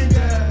deserve it.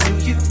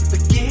 Will you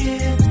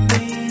forgive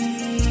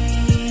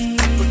me?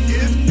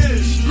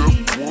 Forgiveness.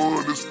 Step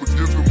one is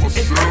forgiving myself.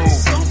 It hurts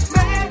so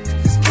bad,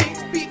 this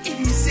can't be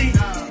easy,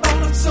 but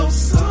I'm so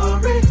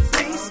sorry,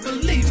 please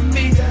believe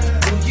me.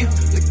 Will you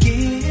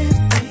forgive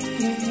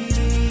me?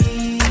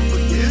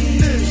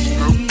 Forgiveness.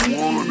 Step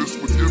one is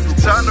forgiving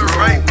myself. Time to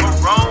right my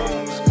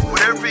wrongs.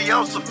 With every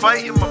ounce of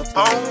fight in my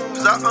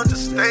bones, I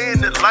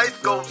understand that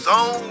life goes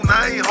on.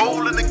 I ain't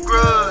holding a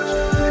grudge.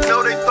 You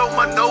know they throw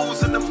my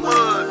nose in the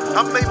mud.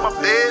 I made my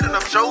bed and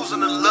I've chosen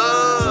to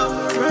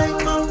love.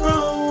 Right my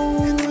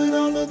wrongs, with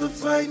all of the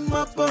fight in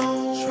my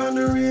bones, trying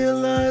to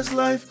realize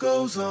life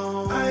goes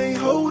on. I ain't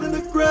holding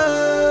a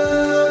grudge.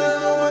 You know they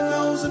throw my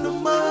nose in the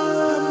mud.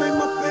 I made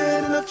my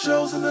bed and I've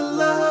chosen to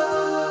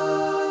love.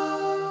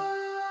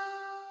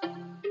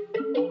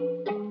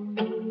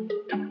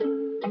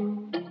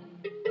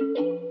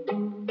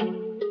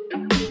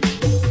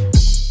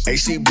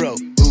 AC broke,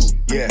 ooh,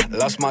 yeah,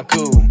 lost my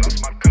cool.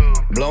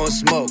 Blowing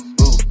smoke,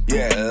 ooh,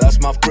 yeah,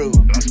 lost my fruit.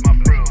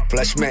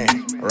 Flesh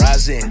man,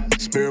 rising,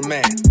 spirit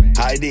man,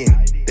 hiding.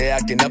 They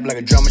acting up like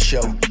a drama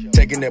show,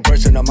 taking their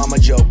personal mama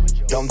joke.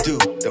 Don't do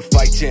the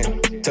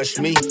fighting, touch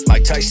me,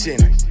 Mike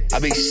Tyson. I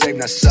be safe,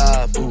 not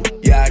soft, ooh,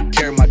 yeah, I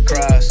carry my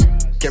cross.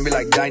 Can't be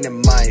like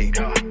dynamite,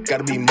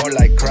 gotta be more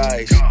like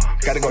Christ.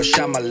 Gotta go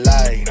shine my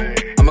light.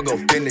 I'ma I'ma go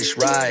finish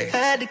right.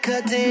 Had to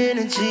cut the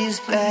energy,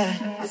 it's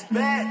bad. It's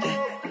bad.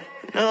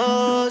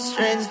 No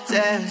strings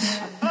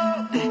attached.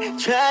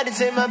 Tried to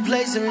take my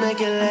place and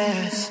make it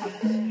last,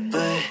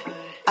 but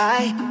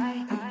I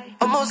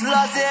almost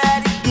lost it,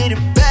 had to get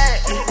it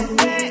back.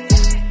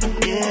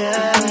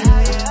 Yeah,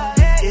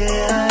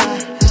 yeah.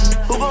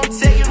 Who gon'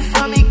 take it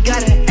from me?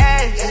 Gotta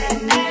ask.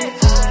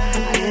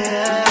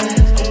 Yeah,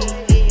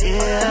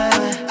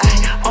 yeah.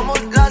 I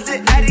almost lost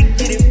it, had to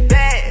get it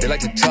back. They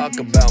like to talk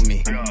about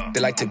me. They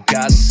like to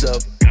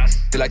gossip.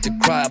 They like to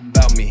cry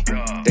about me.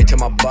 They tell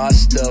my boss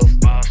stuff.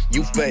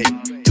 You fake,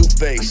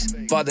 two-faced.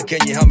 Father,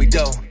 can you help me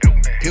though?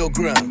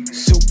 Pilgrim,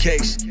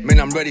 suitcase, man,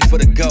 I'm ready for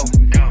the go.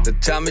 The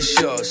time is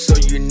short, so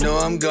you know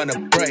I'm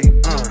gonna pray.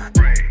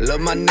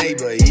 Love my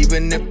neighbor,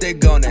 even if they're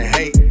gonna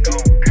hate.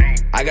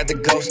 I got the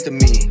ghost of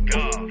me,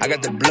 I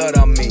got the blood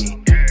on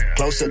me.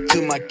 Closer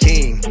to my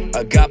king,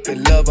 agape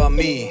love on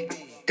me.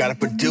 Gotta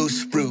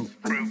produce fruit,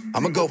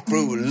 I'ma go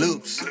Fruit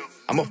Loops.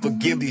 I'ma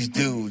forgive these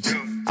dudes,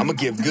 I'ma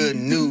give good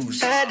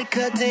news. Had to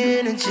cut the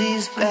energy,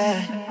 it's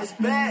bad. It's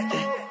bad.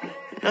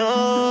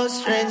 No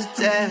strings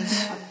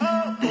attached.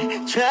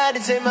 Tried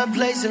to take my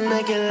place and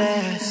make it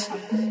last,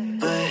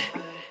 but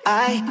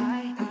I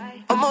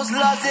almost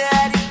lost it,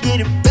 had to get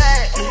it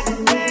back.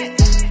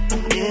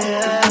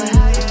 Yeah,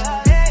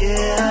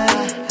 yeah.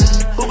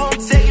 Who gon'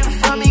 take it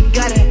from me?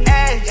 Gotta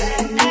ask.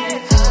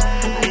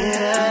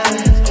 Yeah,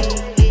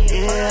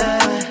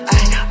 yeah. I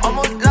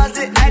almost lost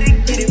it, had to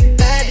get it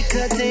back. To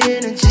cut the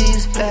energy,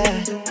 it's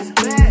bad.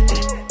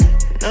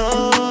 No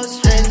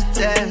strings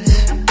attached.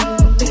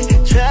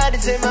 Tried to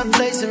take my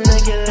place and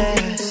make it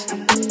last,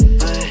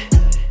 but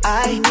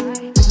I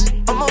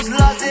almost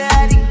lost it,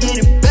 had to get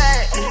it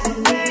back.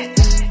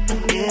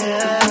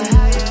 Yeah,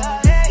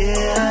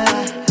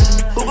 yeah.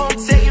 Who gon'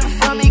 take it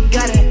from me?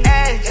 Gotta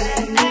ask.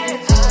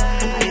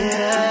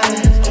 Yeah,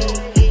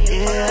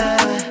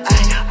 yeah. I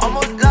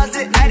almost lost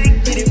it, had to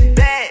get it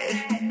back.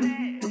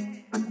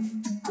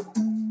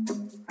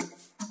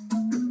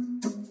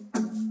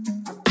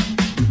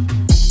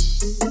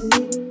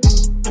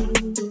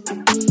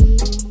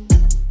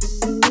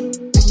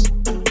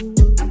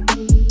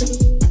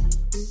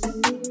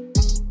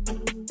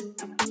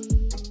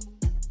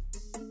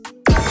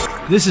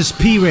 This is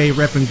P-Ray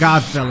repping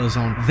Godfellas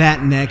on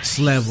That Next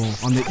Level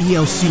on the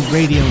ELC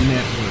Radio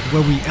Network,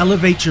 where we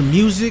elevate your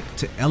music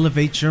to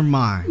elevate your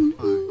mind.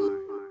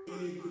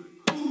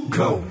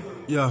 Go,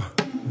 yeah,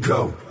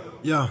 go,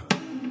 yeah.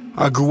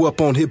 I grew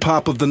up on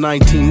hip-hop of the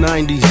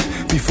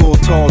 1990s, before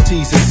tall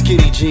tees and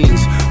skinny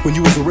jeans, when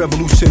you was a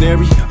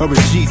revolutionary or a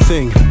G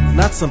thing,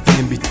 not something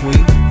in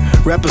between.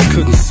 Rappers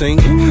couldn't sing,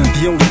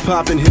 the only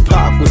pop in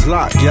hip-hop was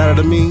locked, you know what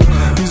I mean?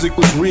 Music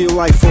was real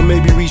life or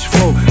maybe reach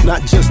flow,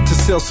 not just to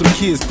sell some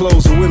kids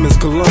clothes or women's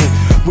cologne,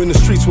 when the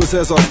streets was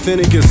as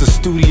authentic as the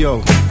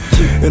studio.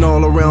 And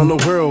all around the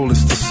world,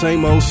 it's the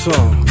same old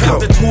song. Go.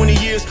 After 20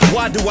 years,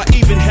 why do I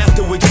even have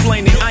to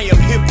explain it? I am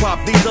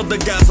hip-hop, these other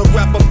guys are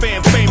rapper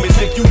fan famous.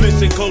 If you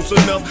listen close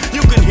enough,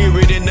 you can hear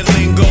it in the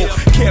lingo.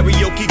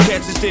 Karaoke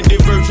cats, extended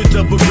versions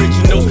of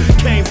originals.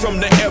 Came from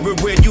the era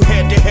where you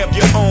had to have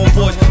your own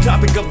voice.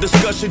 Topic of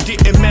discussion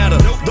didn't matter.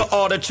 The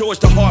art of choice,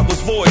 the heart was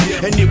void.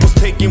 And it was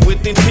taken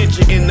with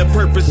intention in the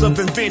purpose of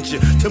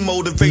invention to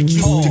motivate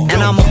you to go.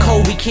 And I'm a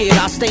Kobe kid,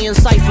 I stay in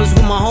ciphers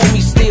with my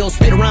homies still.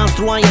 Spit rounds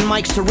through iron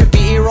mics to rip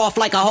your ear off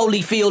like a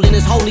Holyfield. In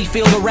this holy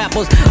field of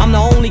rappers, I'm the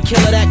only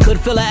killer that could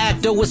fill an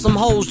actor with some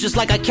hoes just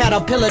like a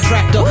caterpillar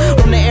tractor.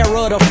 From the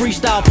era of the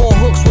freestyle, 4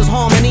 hooks was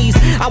harmonies.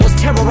 I was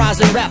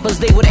terrorizing rappers,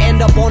 they would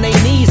end up on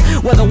their knees,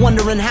 whether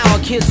wondering how a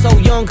kid so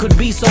young could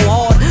be so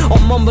hard, or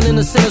mumbling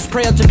a sinner's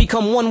prayer to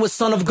become one with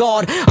Son of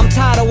God. I'm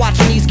tired of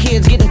watching these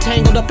kids getting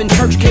tangled up in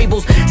church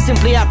cables,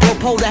 simply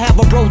apropos to have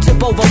a bro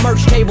tip over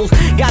merch tables.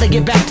 Gotta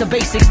get back to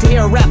basics to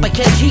hear a rapper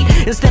catch heat,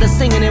 instead of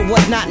singing and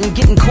whatnot and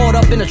getting caught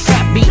up in a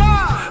trap beat.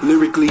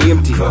 Lyrically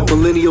empty,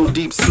 millennial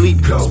deep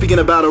sleep. Speaking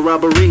about a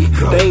robbery,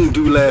 they ain't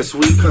do last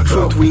week.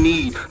 Truth we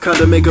need,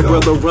 kinda make a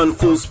brother run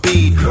full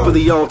speed for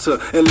the altar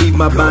and leave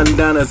my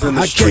bandanas in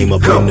the street. I came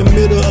up in the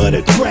middle of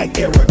the crack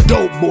era,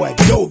 dope boy,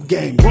 dope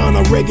game.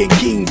 Ronald Reagan,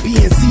 King,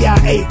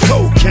 CIA,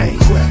 cocaine.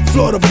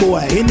 Florida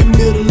boy in the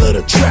middle of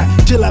the trap,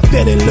 till I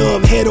fell in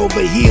love head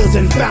over heels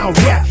and found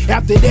rap.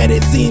 After that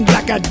it seemed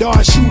like I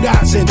dodged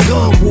shootouts and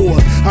gun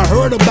wars. I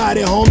heard about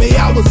it, homie,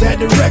 I was at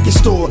the record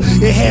store.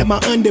 It had my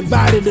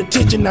undivided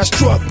attention, I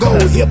struck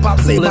gold. Hip-hop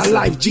saved my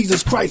life,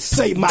 Jesus Christ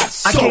saved my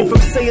soul. I came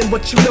from saying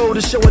what you know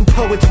to showing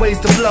poets ways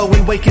to flow,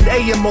 and waking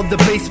AM on the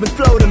basement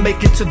flow to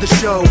make it to the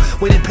show.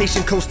 Waited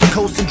patient coast to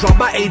coast and dropped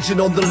my agent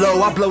on the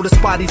low. I blow the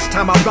spot each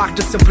time I rock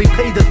to simply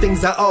pay the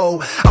things I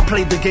owe. I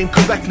played the game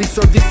correctly,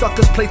 served these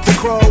suckers plate to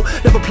crow.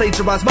 Never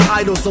plagiarized my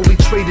idols, only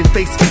traded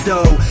face for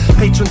dough.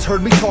 Patrons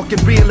heard me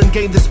talking real and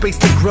gained the space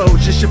to grow.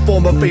 Just your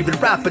former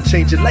favorite rapper,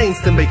 changing lanes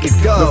to make it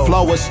go. The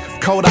flow was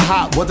cold or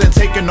hot, wasn't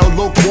taking no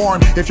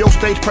lukewarm. If your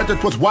stage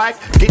presence was whack,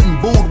 getting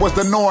booed was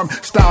the norm.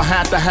 Style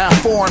had to have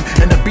form,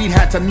 and the beat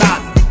had to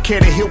not care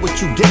to hear what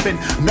you giving.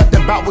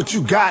 Nothing about what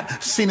you got.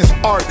 Seen as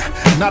art,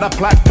 not a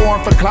platform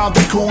for clowns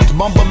and coons.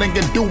 Mumbling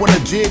and doing a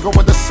jig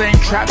over the same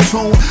trap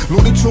tune.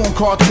 Looney Tune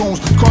cartoons,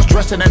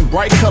 cross-dressing in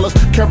bright colors,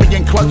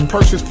 carrying clutch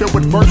purses filled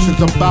with verses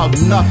about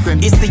nothing.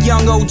 It's the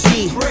young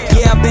OG.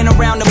 Yeah, I've been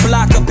around the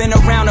block, I've been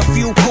around a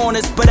few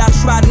corners, but I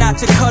tried not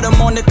to cut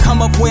them on the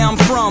come up where I'm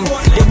from.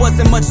 There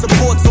wasn't much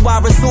support, so I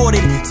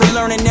resorted to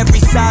learning every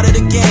side of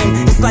the game.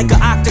 It's like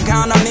an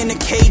octagon, I'm in a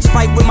cage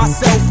fight with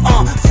myself.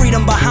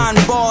 Freedom behind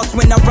bars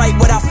when I write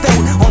what I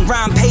felt. On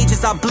rhyme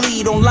pages I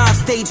bleed, on live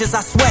stages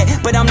I sweat,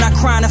 but I'm not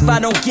crying if I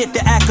don't get the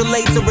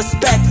accolades or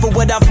respect for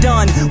what I've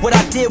done. What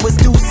I did was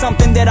do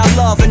something that I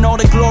love, and all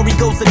the glory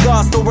goes to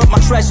God. Store up my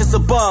treasures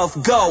above.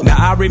 Go. Now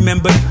I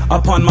remembered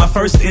upon my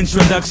first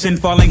introduction,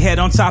 falling head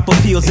on top of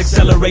heels,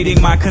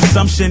 accelerating my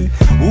consumption.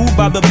 Wooed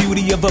by the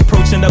beauty of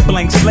approaching a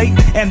blank slate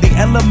and the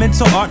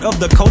elemental art of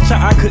the culture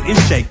I couldn't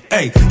shake.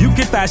 Hey, you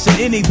can fashion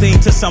anything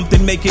to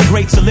something, make it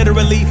great. So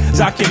literally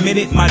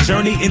documented my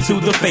journey into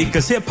the fake.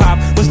 Cause hip hop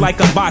was like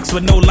a box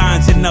with no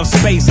lines, enough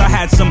space. I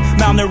had some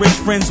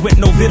malnourished friends with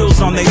no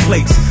vittles on their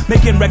plates,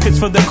 making records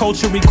for the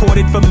culture,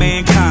 recorded for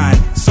mankind.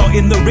 Saw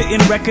in the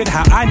written record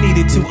how I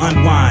needed to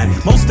unwind.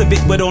 Most of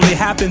it would only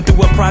happen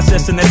through a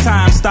process and a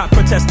time. Stopped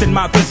protesting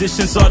my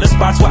position, saw the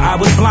spots where I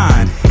was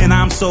blind. And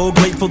I'm so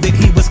grateful that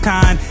he was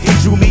kind. He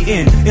drew me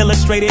in,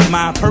 illustrated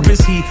my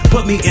purpose. He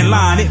put me in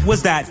line. It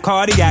was that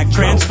cardiac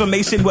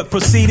transformation what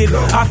proceeded.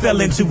 I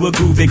fell into a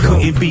groove and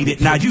couldn't beat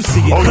it. Now you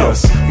see it. Oh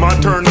yes, my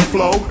turn to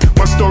flow.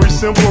 My story's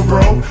simple,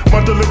 bro.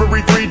 My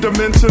delivery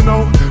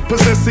three-dimensional,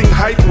 possessing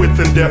height, width,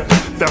 and depth.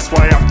 That's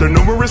why after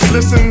numerous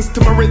listens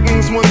to my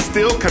writtens, one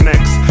still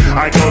connects.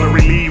 I go to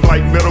relieve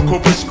like medical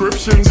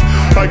prescriptions.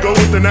 I go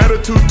with an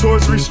attitude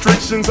towards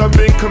restrictions. I've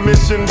been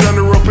commissioned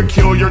under a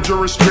peculiar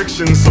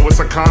jurisdiction, so it's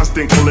a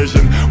constant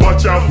collision.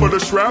 Watch out for the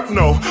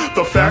shrapnel,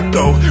 the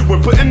facto.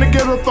 We're putting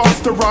together thoughts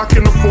to rock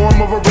in the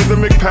form of a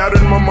rhythmic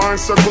pattern. My mind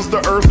circles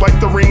the earth like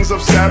the rings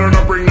of Saturn.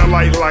 I bring the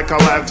light like a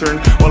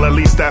lantern. Well, at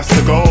least that's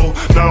the goal.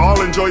 Not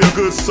all enjoy a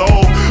good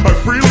soul. I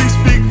freely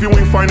speak,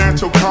 viewing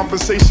financial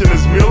compensation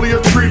as merely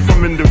a treat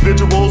from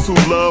individuals who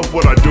love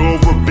what I do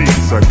over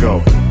beats. I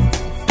go,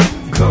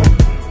 go,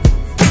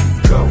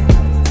 go,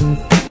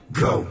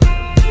 go,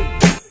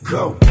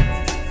 go.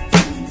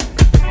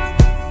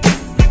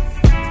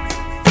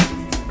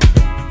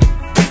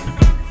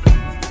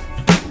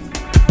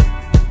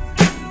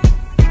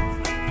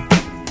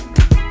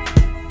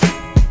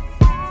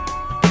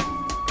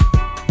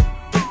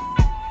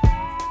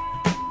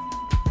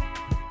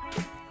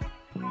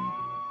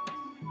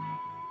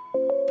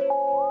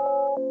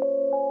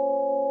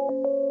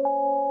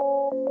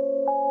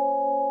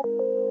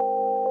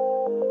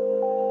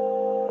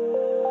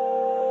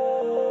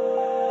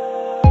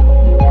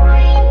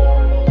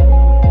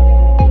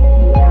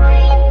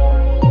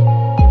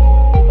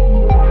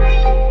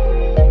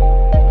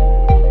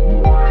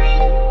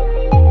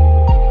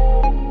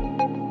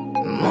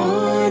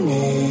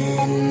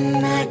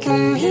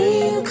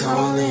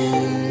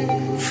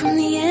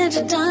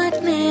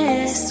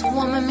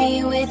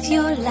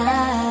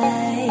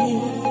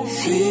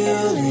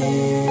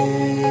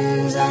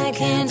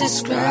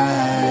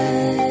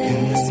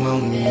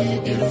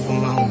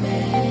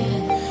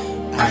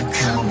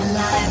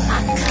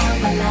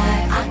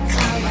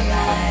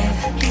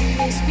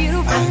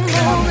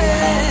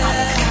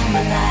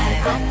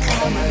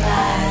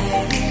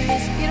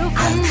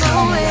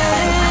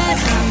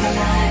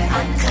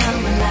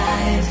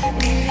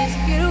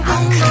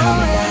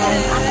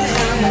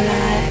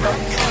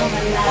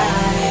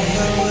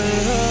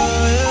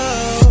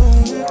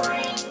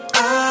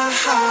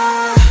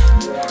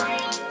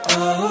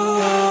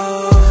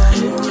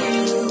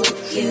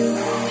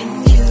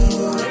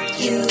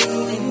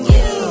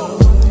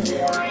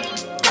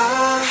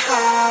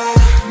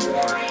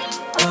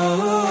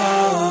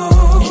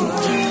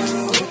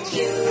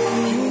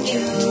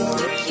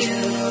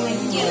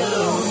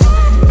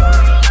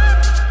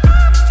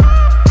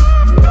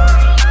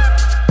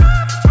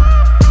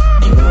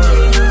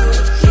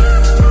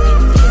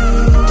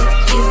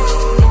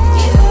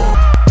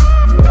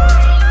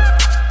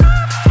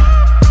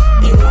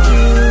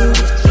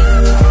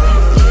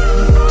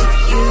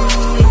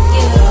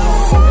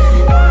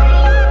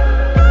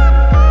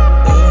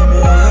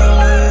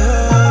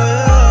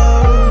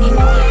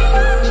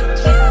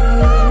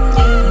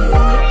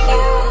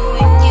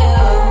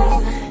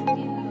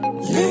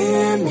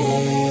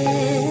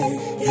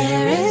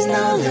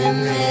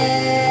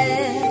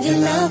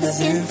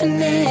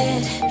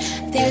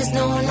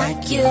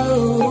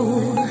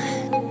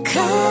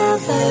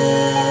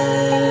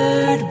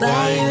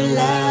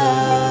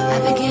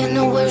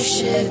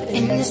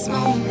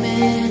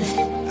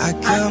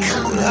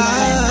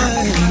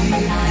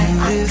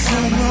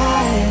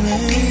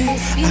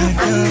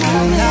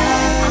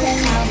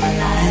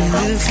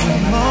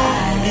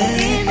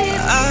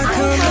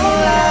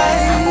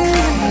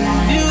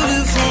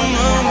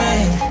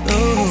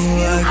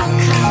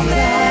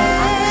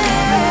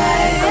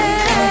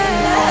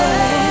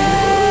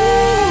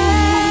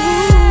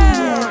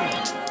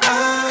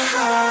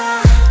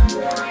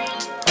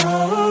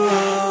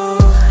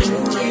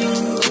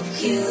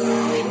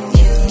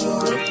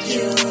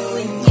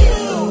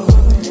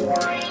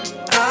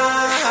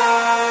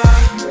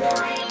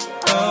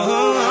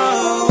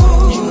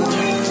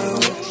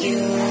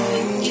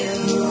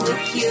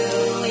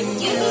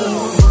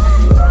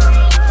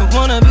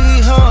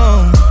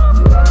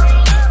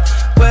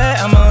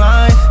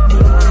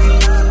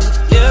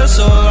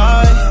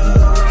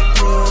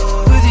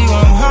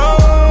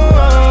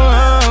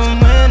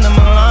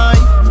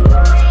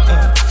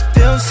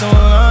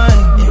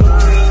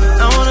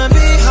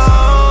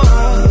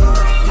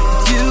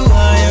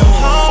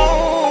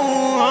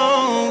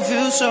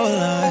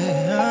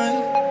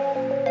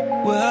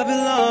 where I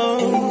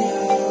belong,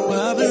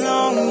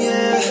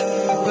 yeah,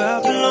 where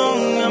I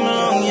belong,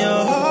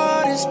 your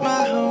heart is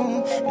my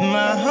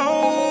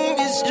home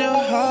is your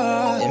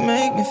heart, it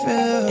make me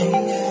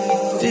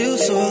feel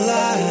so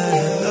alive,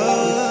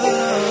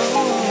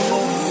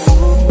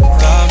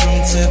 far from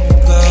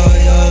typical,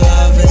 your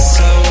love is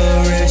so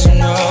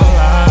original.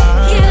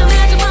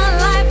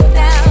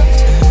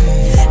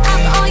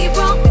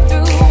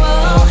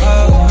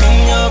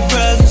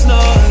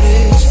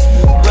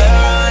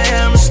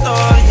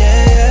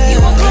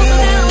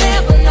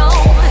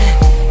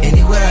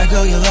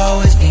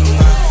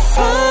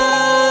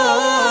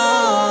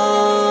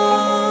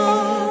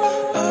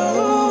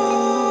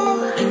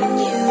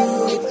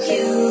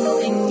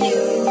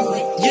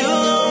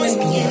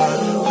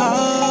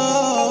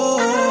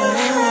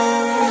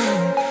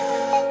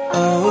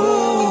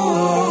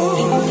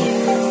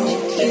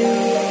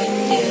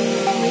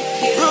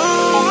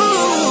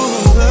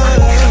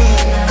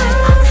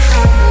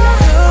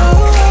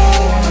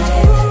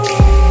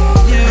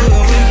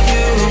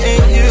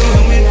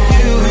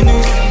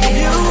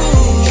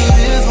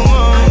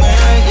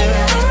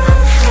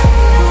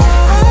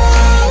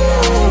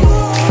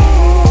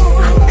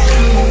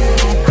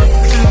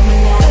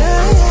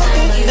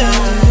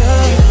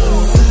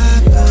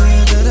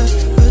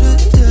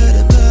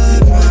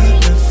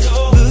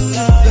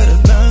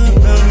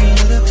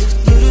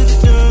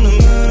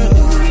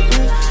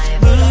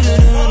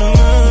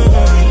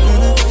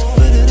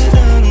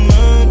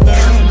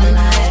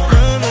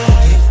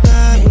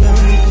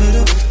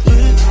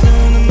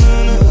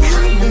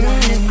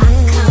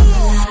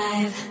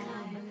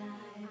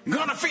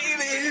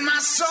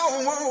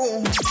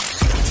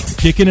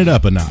 Kicking it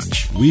up a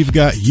notch. We've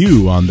got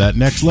you on that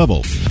next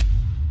level.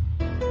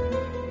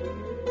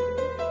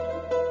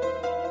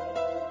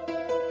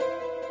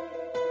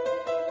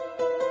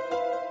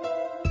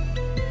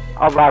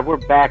 All right, we're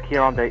back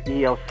here on the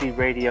ELC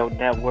Radio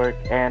Network,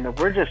 and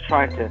we're just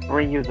trying to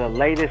bring you the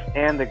latest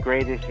and the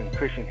greatest in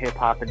Christian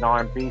hip-hop and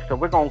R&B, so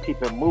we're going to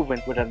keep it moving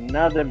with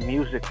another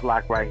music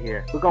block right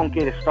here. We're going to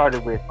get it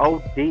started with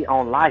OD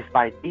on Life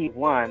by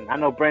D1. I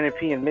know Brandon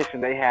P. and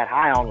Mission, they had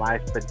High on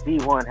Life, but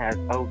D1 has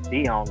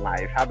OD on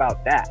Life. How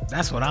about that?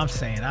 That's what I'm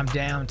saying. I'm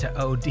down to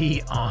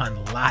OD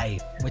on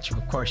Life, which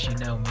of course you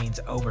know means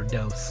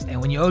overdose. And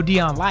when you OD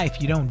on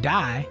life, you don't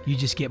die, you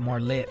just get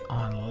more lit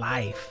on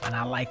life. And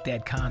I like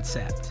that concept.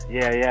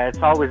 Yeah, it's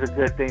always a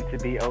good thing to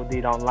be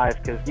OD'd on life,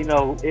 because, you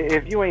know,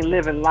 if you ain't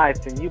living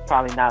life, then you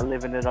probably not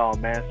living it all,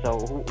 man. So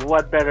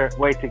what better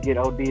way to get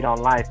OD'd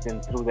on life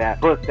than through that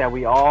book that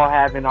we all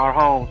have in our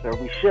homes, or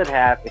we should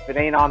have. If it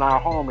ain't on our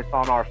home, it's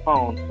on our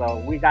phone.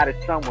 So we got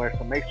it somewhere,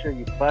 so make sure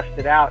you bust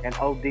it out and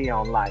OD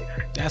on life.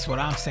 That's what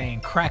I'm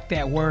saying. Crack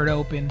that word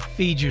open,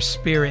 feed your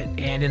spirit,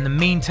 and in the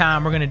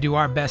meantime, we're going to do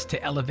our best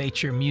to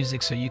elevate your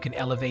music so you can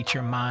elevate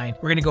your mind.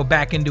 We're going to go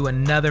back into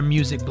another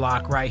music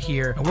block right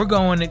here, and we're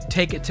going to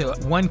take it to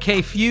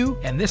 1K Few,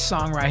 and this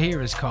song right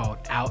here is called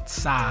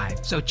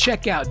Outside. So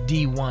check out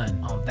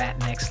D1 on That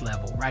Next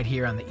Level right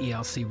here on the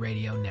ELC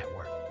Radio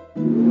Network.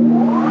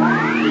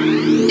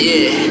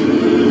 Yeah.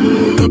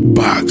 The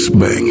Box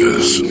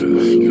Bangers.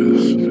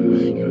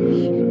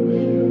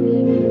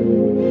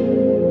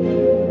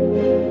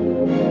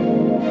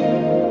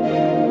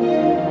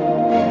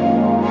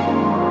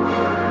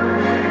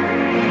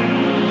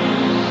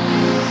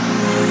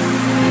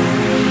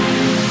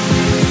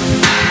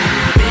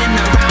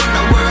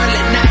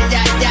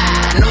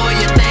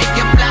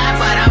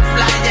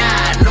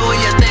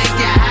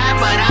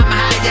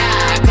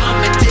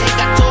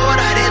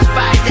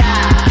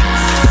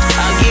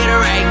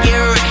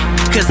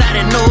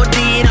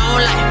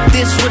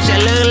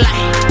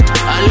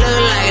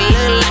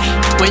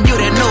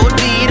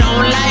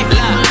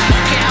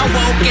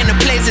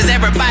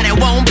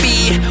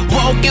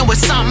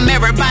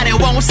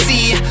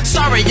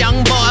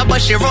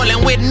 You're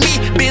rolling with me,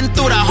 been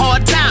through the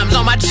hard times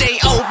on my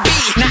J.O.B.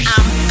 Now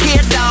I'm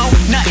here, dog,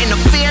 nothing to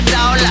fear,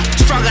 dog.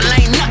 Struggle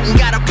ain't nothing,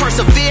 gotta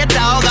persevere,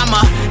 dog. I'm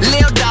a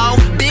little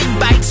dog, big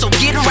bite, so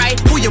get right.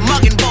 Who you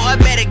mugging, boy,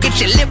 better get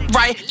your lip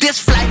right.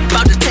 This flight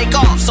about to take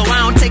off, so I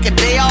don't take a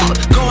day off.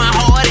 Going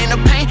hard in the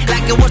paint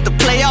like it was the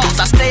playoffs.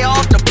 I stay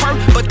off the perk,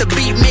 but the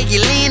beat make you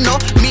lean, no.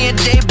 Me and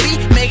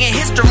JB making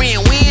history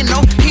and win,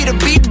 no. He the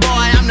beat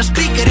boy, I'm the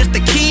speaker, this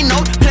the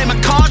keynote. Play my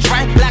cards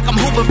right, like I'm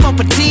hooping for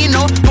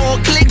Patino. Full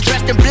click,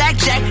 dressed in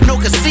blackjack, no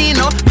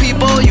casino.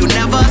 People, you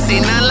never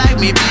seen none like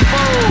me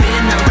before.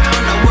 Been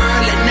around the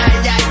world at night,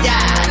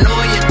 yeah. Know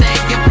you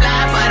think you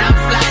fly, but I'm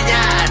fly,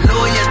 yeah.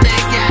 Know you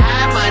think you're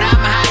high, but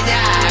I'm high,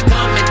 yeah.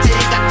 Come and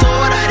take a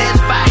tour of this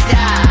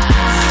fire.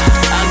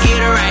 I'll get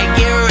it right,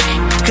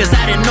 cause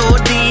I didn't know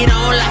D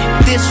don't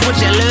like. This what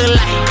you look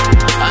like,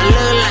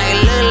 look like.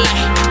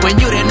 When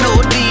you didn't know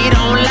D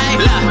don't like.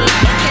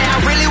 Okay, I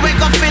really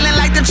wake up feeling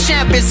like the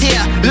champ is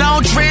here.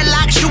 Long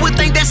dreadlocks, you would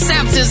think that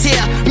Samson's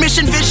here.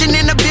 Mission vision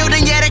in the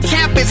building, yeah, the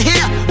camp is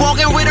here.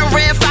 Walking with a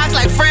red fox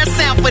like Fred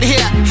Sanford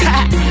here.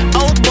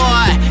 Oh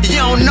boy, you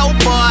don't know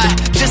boy.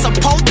 Just a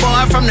pope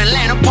boy from the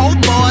land of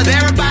pope boys.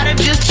 Everybody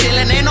just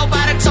chilling, ain't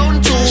nobody toting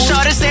tools.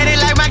 Shorty said they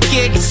like my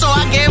kick, so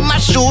I gave my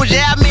shoes,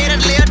 yeah, I made a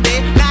little day.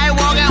 Now I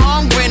walking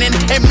home grinning.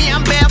 And me,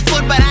 I'm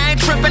barefoot, but I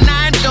ain't tripping,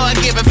 I enjoy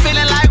giving.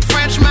 Feeling like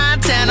French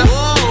Montana.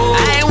 Whoa.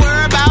 I ain't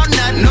worried about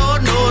nothing, no.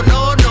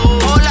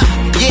 Hold up,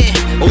 yeah,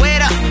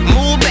 wait up,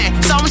 move back.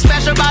 Something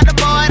special about the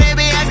boy, they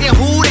be asking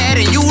who that,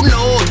 and you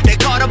know. They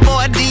call the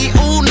boy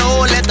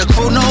D-Uno. Let the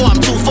crew know I'm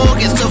too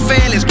focused to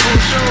fail, it's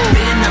crucial.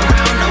 Been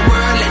around the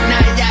world and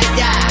now,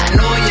 yeah. I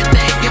know you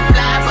think you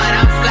fly, but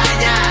I'm fly,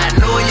 yeah. I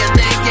know you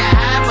think you're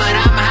high, but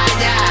I'm high,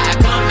 yeah.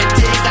 Come and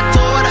take a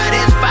tour of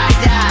this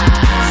fire.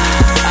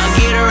 I'll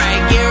get it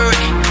right,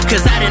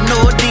 cause I didn't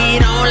know D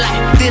don't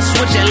like. This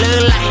what you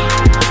look like,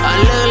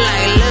 look like.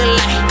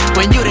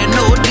 When you didn't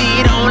know D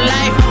don't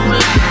like.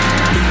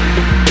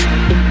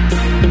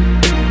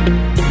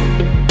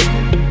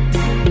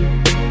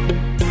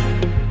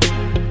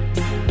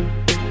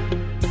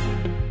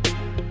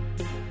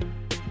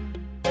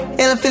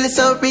 And I'm feeling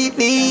so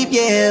relieved,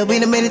 yeah. We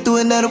done made it through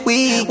another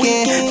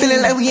weekend.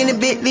 Feeling like we in the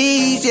big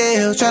leagues,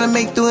 yeah. Trying to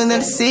make through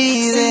another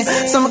season.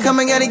 Summer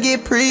coming, gotta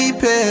get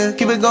prepared.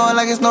 Keep it going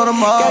like it's no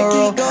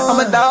tomorrow. I'm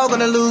a dog,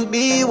 gonna lose,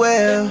 be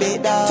well.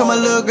 Told my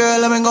little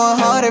girl I've been going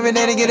hard every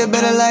day to get a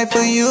better life for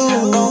you.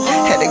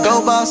 Had to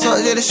go boss up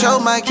just to show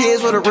my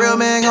kids what a real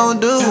man gon'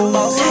 do.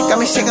 Got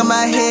me shaking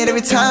my head every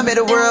time at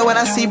the world when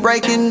I see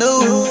breaking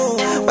news.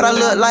 But I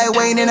look like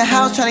waiting in the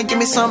house trying to give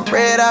me some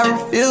bread, I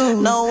refuse.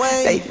 No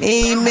way, they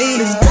need me.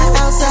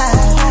 Outside,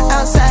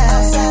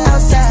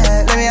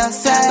 let me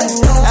outside.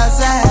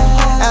 Outside,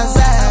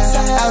 let me outside.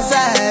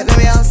 Outside, let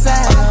me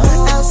outside.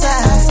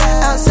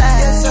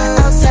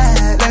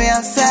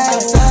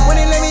 When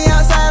they let me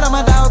outside, all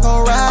my dogs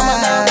gon'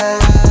 ride.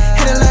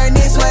 Had to learn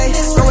this way,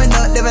 growing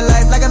up, living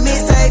life like a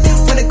mixtape.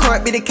 When the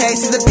court be the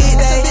case, it's a big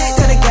day.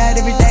 Tell the God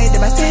every day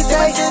that my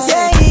sensei,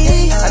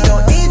 yeah. I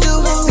don't need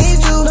you.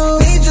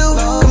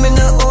 Coming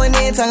up, going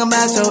in, talking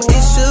about your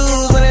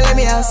issues. When they let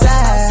me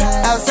outside,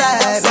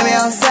 let me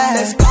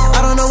outside.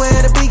 I don't know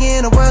where to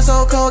begin. The world's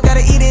so cold,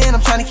 gotta eat in.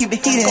 I'm trying to keep the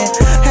heat in.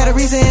 Had a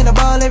reason to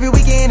ball every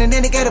weekend, and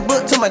then they got a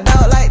book to my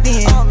dog like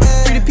then.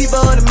 Free the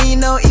people to me,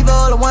 no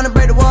evil. I wanna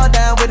break the wall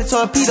down with a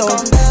torpedo.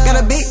 Got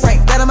a big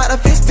rank, got 'em out the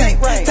fish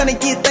tank. Time to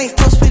get thanks,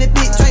 toast with a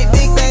big drink,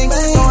 big bang.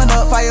 Going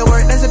up,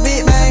 firework, that's a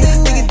big bang.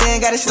 Nigga then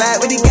gotta slide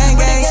with the gang.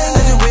 I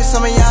just wish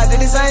some of y'all did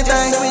the same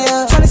thing.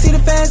 Trying to see the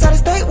fans out of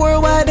state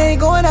worldwide. They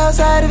ain't going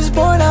outside if it's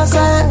pouring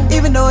outside.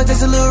 Even though it's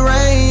just a little rain.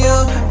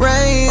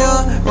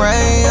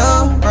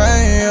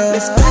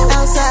 Let's go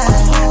outside.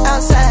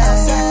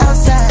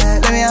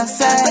 Let me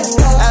outside.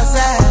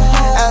 Outside,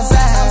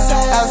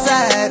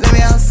 let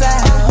me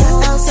outside.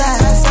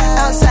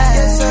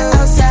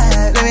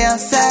 Let me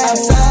outside.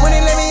 When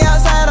they let me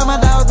outside, all my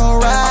dogs gon'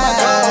 ride.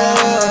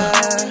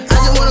 I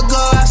just wanna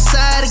go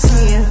outside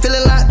again.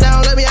 Feeling locked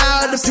down, let me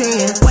out of the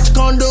pen. What you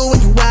gon' do when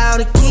you out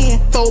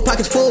again? 4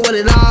 pockets full, but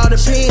it all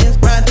depends.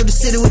 Riding through the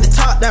city with the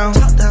top down.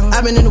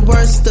 I've been in the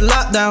worst since the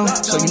lockdown,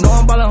 so you know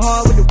I'm ballin'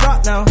 hard with the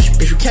rock now.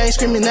 If you can't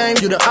scream your name,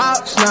 you the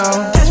ops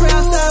now. Catch me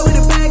outside with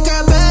a bad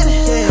girl body.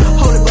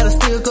 Hold it, but I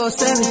still go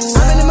savage.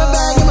 I've been in my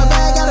bag,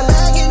 got a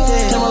bag in it.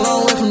 Came a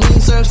long way from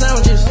these serve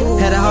sandwiches.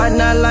 Had a hard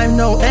night life,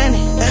 no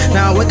Annie.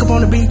 Now I wake up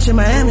on the beach in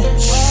Miami.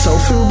 So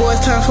few boys,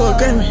 time for a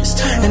Grammy.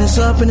 And it's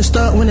up in the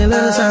start when they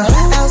let us out.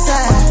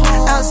 Outside,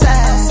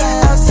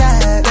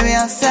 let me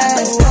outside.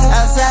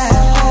 Let me outside.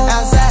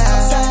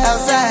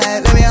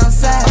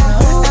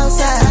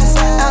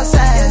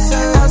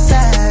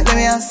 Let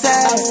me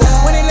outside.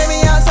 When they let me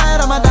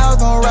outside, all my dogs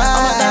gon'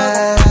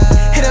 ride.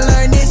 Had to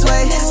learn this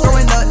way,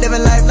 growing up,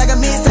 living life like a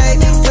mixtape.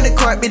 When the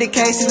court be the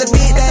case, it's a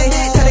big day.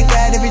 Tell the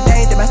God every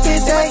day that my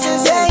sensei,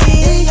 yeah.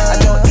 I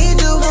don't need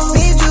you.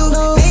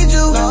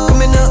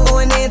 Coming up,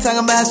 going in, talking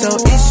about your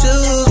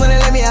issues. When they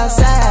let me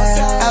outside,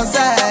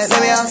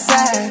 let me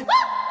outside.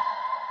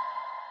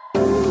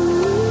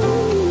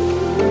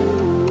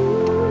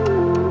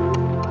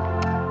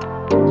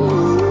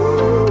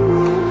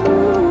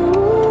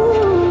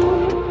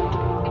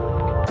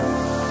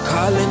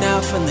 Calling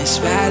out from this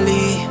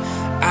valley,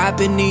 I've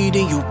been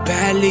needing you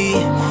badly.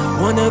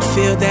 Wanna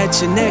feel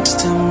that you're next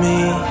to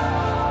me.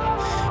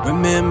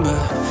 Remember,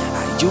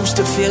 I used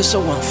to feel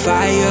so on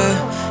fire.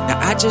 Now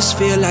I just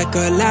feel like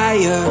a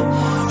liar.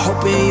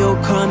 Hoping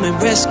you'll come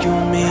and rescue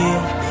me.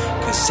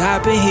 Cause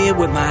I've been here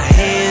with my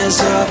hands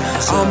up,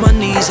 on my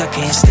knees, I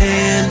can't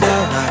stand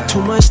up.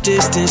 Too much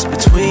distance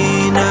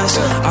between us.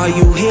 Are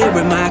you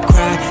hearing my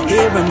cry,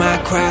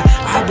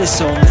 I've been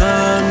so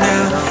numb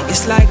now.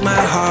 It's like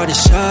my heart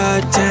is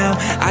shut down.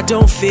 I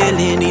don't feel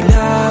any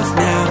love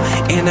now.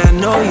 And I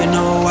know you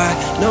know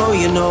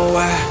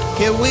why.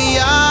 Here we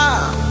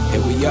are.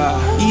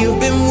 You've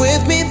been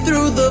with me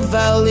through the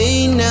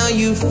valley. Now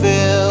you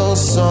feel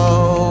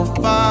so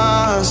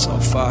far.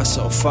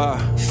 So far.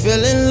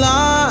 Feeling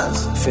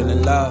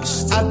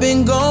lost. I've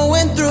been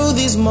going through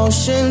these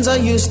motions. Are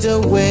you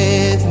still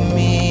with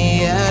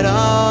me at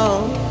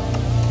all?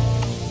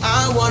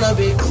 I wanna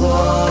be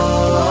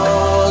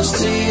close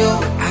close to you.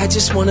 I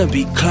just wanna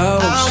be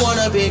close. I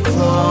wanna be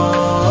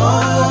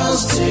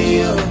close to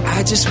you.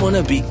 I just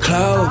wanna be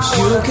close.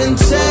 You can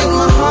take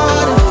my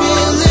heart and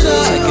fill it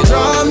up.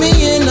 Draw me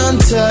in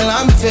until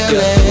I'm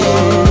feeling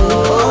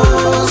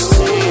close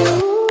to you.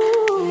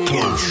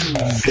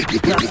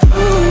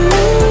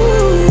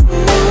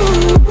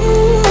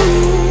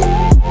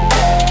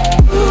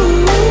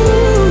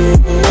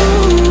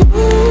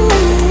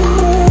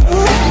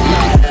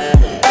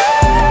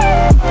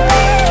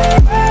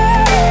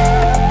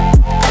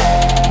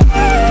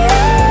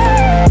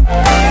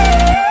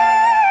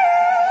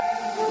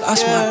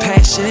 Lost my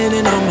passion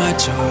and all my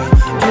joy.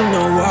 You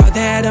know all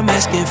that I'm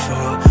asking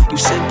for. You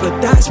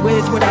sympathize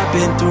with what I've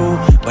been through,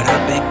 but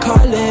I've been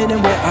calling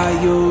and where are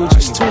you?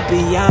 Just to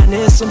be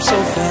honest, I'm so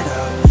fed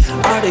up.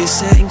 All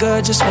this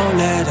anger just won't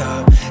let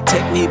up.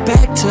 Take me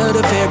back to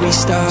the very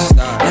start.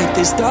 Like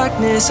this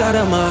darkness out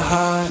of my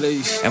heart.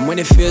 And when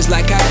it feels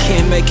like I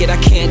can't make it, I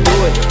can't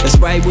do it. That's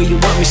right where you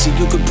want me so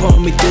you can pull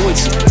me through it.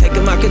 So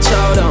taking my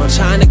control on,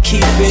 trying to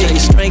keep it. Your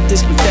strength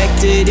is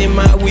perfected in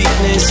my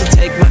weakness. So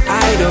take my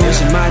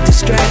idols and my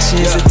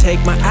distractions, and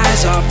take my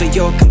eyes off of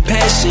your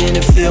compassion,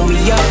 and fill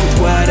me up with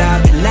what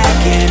I've been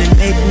lacking, and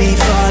make me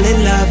fall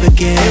in love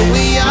again. Here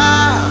we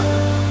are.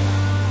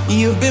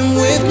 You've been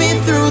with me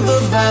through the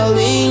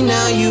valley.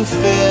 Now you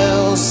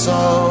feel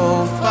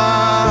so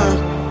far.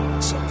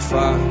 So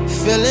far.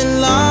 Feeling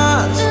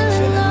lost.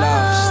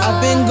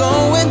 I've been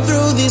going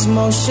through these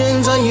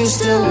motions. Are you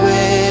still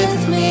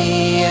with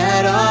me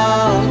at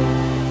all?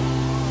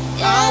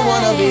 I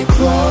wanna be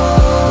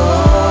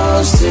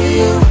close to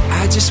you.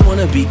 I just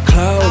wanna be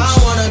close. I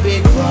wanna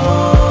be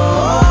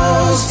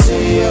close to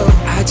you.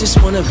 I just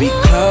wanna be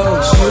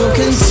close. You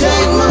can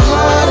take my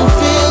heart and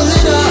fill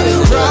it up.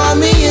 Draw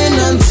me in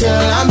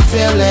until I'm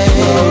feeling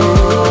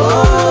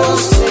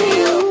close to you.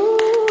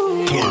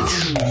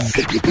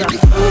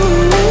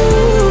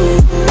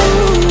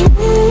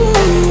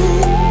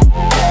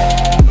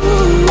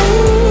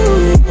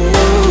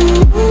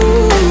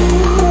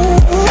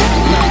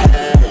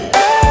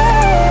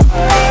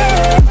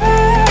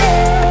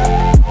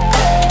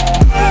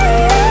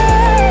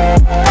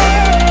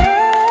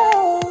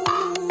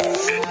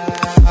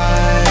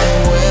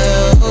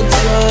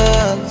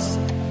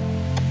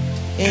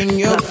 In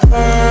your perfect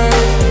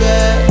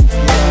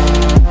love,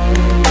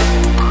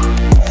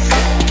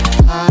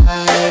 I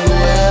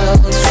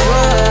will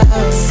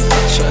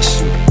trust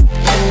you.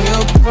 In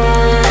your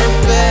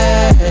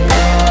perfect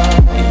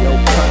love, in your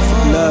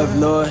perfect love,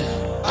 Lord,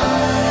 I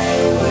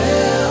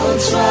will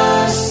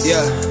trust.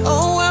 Yeah.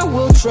 Oh, I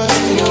will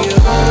trust in your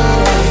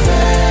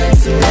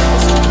perfect love.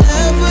 So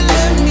never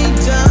let me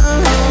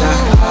down.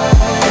 I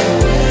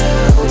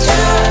will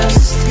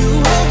trust. You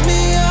hold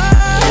me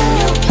up in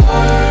your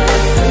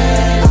perfect.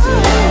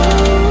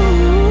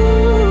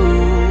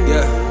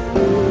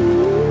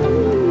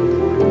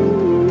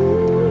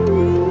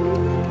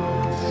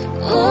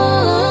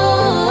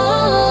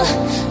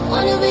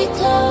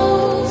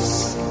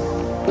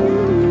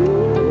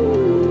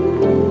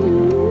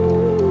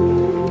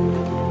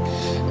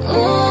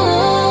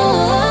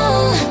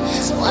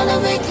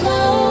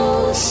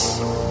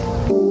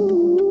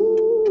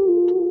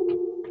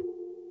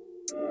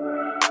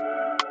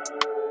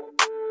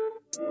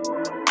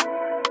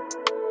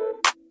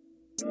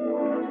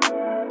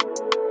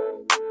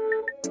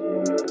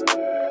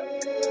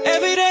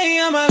 Every day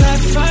of my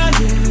life I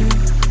live.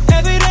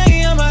 Every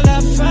day of my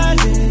life I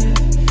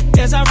live.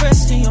 As I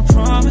rest in your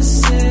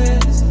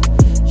promises,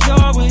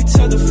 your way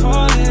to the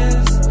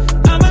fullest.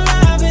 I'm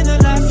alive in the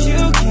life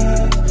you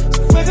give.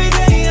 So every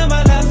day of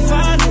my life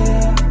I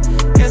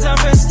live. As I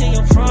rest in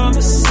your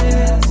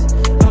promises,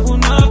 I will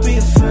not be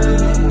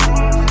afraid.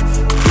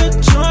 Good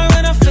joy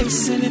when I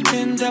face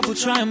anything that will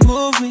try and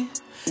move me.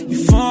 You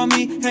for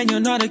me and you're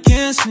not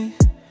against me.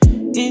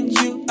 In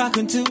you I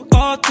can do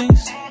all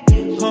things.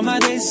 All my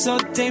days so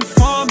damn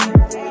for me.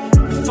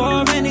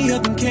 Before any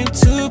of them came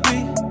to be,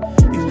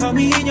 you held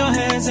me in your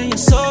hands and you're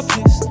so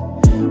pleased.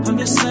 I'm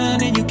your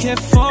son and you care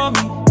for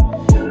me.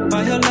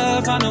 By your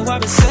love I know I've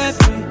been set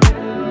free.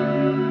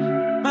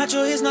 My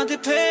joy is not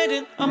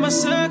dependent on my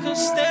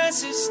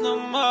circumstances no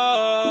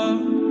more.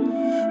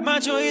 My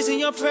joy is in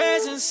your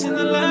presence, in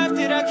the life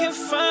that I can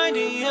find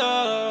in you.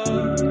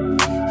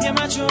 Yeah,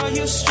 my joy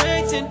you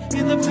strengthen,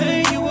 in the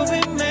pain you will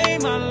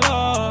remain my Lord.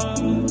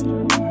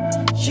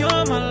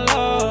 You're my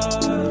Lord.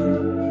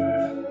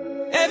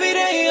 Every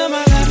day of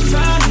my life I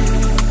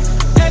live.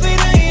 Every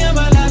day of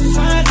my life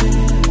I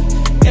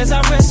live. As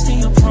I rest in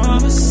your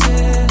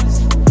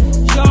promises,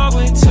 your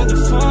way to the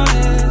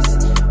fullest.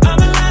 I'm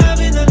alive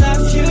in the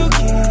life you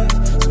give.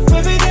 So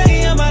every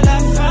day of my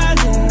life I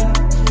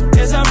live.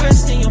 As I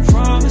rest in your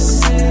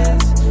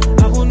promises,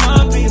 I will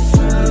not be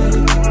afraid.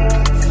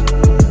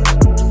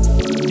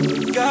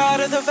 God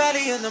of the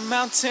valley and the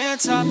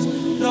mountaintops,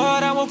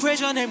 Lord, I will praise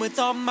your name with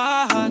all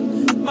my heart.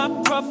 My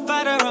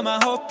provider and my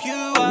hope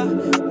you are.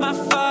 My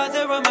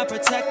father and my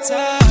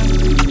protector.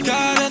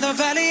 God of the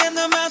valley and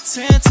the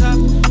mountaintop,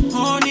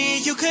 only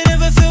you could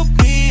ever fill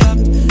me up.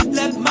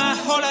 Let my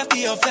whole life be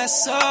your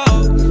vessel.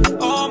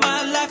 All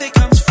my life it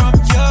comes from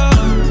you.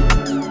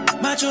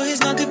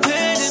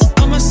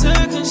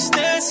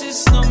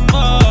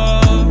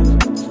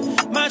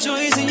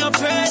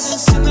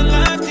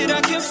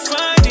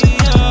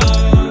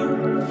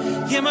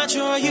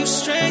 joy you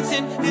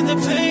strengthen, in the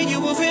pain you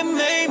will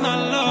remain my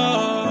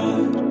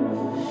Lord.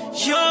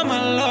 You're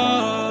my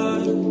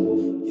Lord.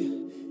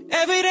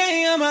 Every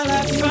day of my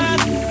life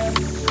Father,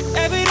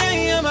 every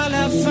day of my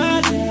life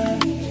Father,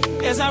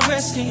 as I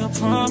rest in your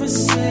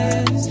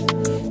promises,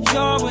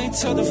 your way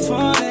to the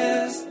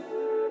fullest.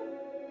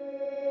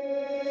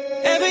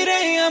 Every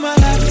day of my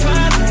life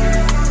Father,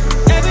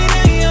 every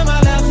day of my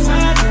life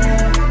Father,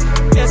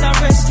 as I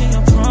rest in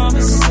your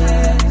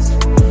promises,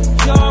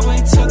 your way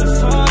to the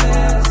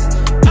fullest.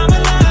 I'm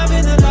alive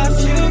in the life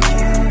you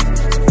give.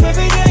 So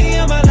every day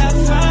of my life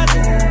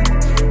Father,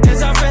 as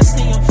I rest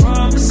in your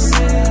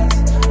promises,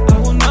 I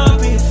will not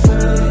be afraid.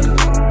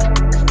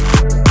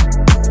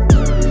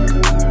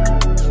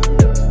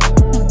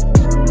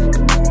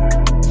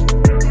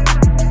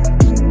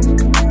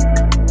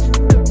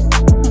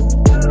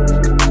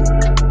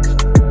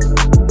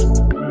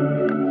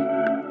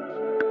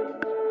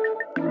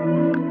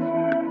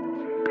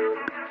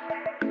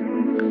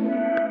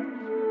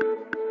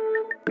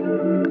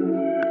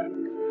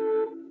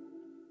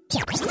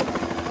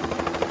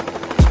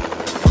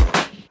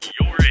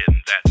 You're in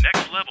that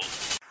next level.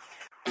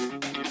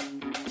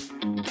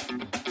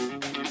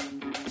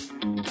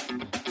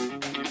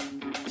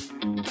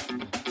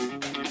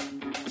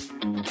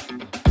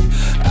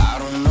 I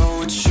don't know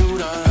what you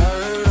done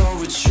heard or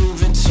what you've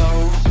been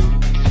told.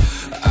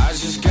 I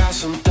just got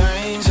some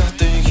things I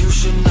think you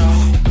should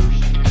know.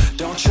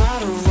 Don't try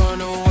to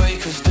run away,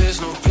 cause there's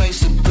no place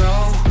to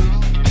go.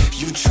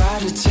 You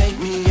tried to take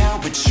me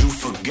out, but you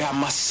forgot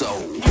my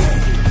soul.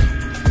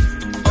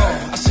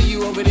 I see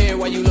you over there,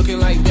 why you looking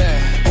like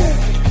that?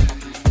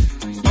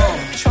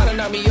 Try to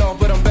knock me off,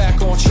 but I'm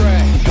back on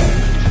track.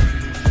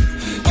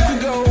 You can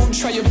go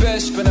try your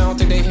best, but I don't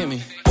think they hear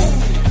me.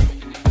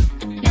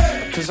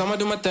 Cause I'ma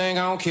do my thing,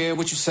 I don't care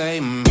what you say.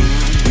 We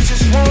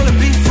just wanna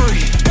be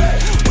free.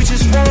 We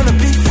just wanna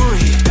be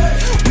free.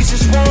 We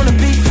just wanna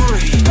be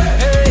free.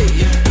 Hey,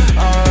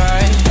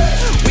 alright.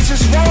 We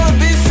just wanna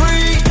be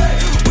free.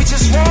 We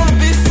just wanna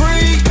be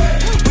free.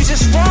 We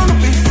just wanna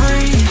be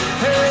free.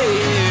 Hey,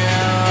 I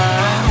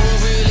don't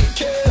really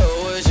care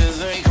what you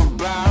think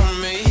about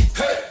me.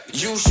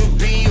 You should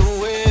be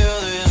aware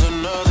there's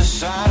another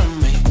side of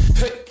me.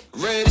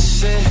 Ready,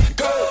 set,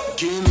 go.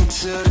 Give me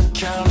to the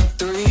count of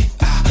three.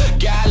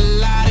 Got a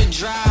lot of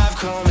drive,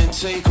 come and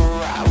take a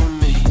ride with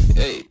me.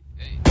 Hey.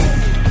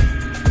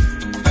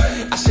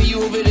 I see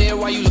you over there,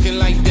 why you looking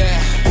like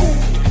that?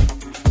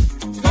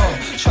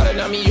 Try to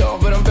knock me off,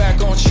 but I'm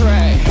back on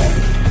track.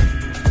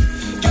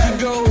 You can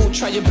go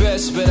try your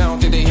best, but I don't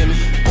think they hear me.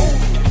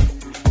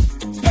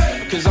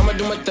 Cause I'ma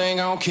do my thing,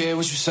 I don't care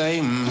what you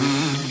say.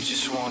 We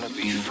just wanna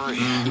be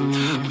free.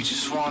 We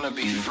just wanna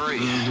be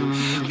free.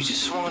 We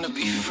just wanna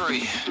be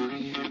free.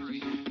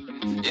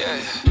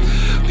 Yeah,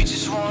 we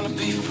just wanna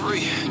be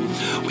free.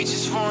 We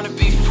just wanna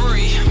be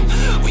free.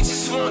 We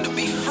just wanna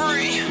be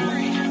free.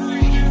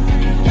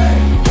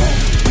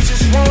 We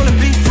just wanna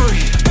be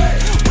free.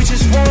 We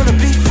just wanna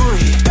be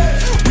free.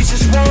 We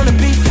just wanna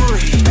be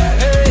free.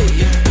 Hey,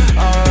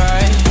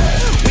 alright.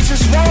 We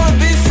just wanna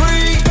be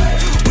free.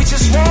 We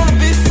just wanna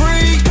be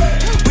free.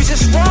 We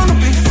just wanna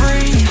be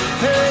free.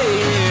 Hey,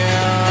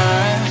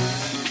 alright.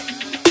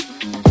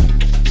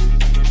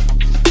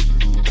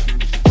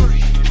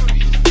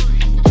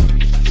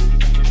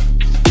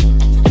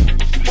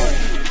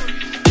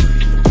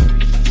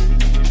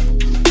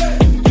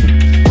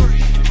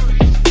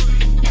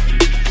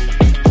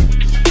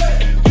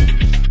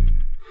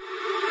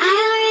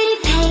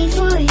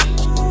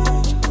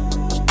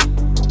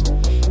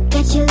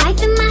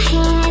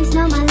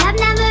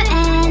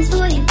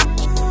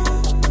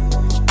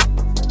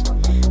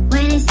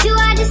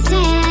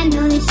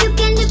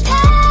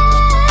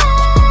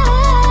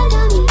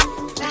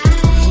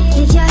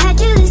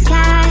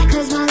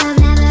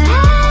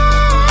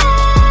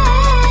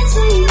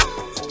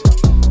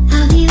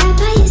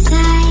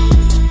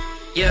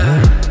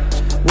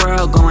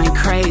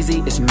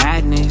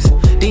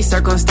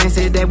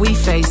 Circumstances that we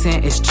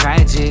facing is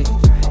tragic.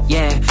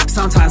 Yeah,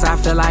 sometimes I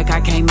feel like I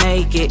can't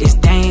make it. It's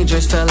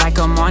dangerous, feel like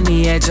I'm on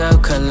the edge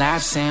of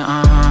collapsing.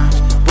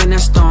 When the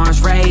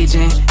storm's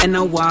raging and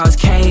the walls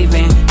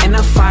caving and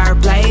the fire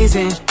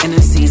blazing and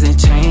the season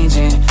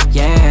changing.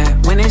 Yeah,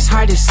 when it's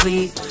hard to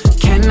sleep,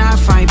 cannot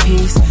find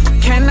peace,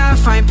 cannot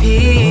find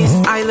peace.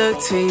 I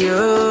look to you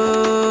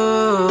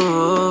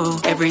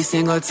every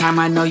single time.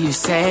 I know you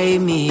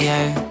save me.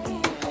 Yeah.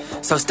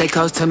 So stay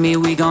close to me,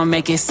 we gon'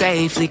 make it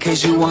safely.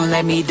 Cause you won't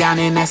let me down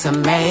and that's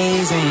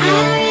amazing. I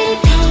already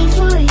paid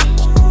for it.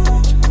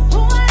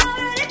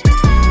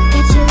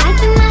 Got your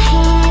life in my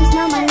hands,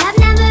 no, my love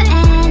never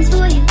ends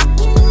for you.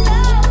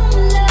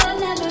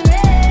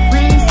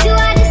 When it's too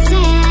hard to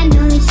stand,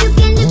 know that you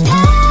can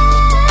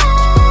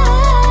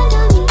depend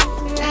on me.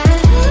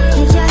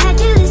 Lift your head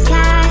to the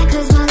sky,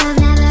 cause my love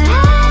never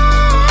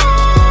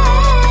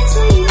ends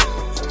for you.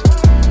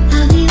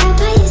 I'll be right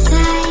by your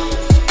side.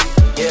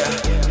 Yeah.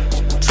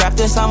 Trapped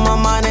inside my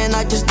mind and I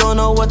I just don't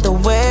know what the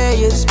way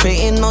is.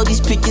 Painting all these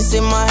pictures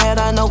in my head,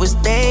 I know it's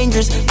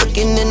dangerous.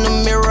 Looking in the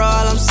mirror,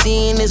 all I'm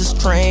seeing is a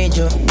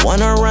stranger.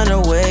 Wanna run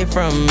away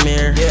from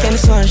here. Can the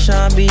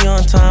sunshine be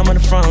on time on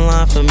the front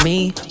line for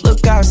me?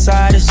 Look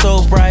outside, it's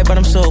so bright, but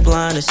I'm so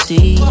blind to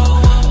see.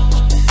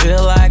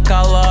 Feel like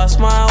I lost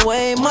my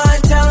way.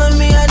 Mind telling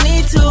me I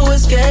need to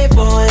escape,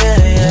 oh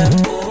yeah.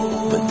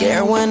 But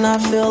there when I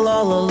feel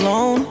all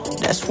alone,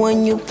 that's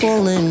when you're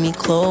pulling me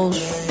close.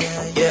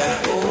 Yeah,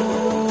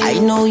 I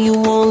know you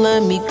won't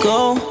let me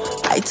go.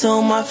 I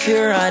told my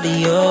fear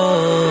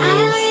adios. I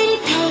already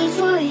paid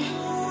for it.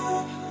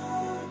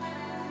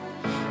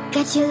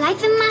 Got your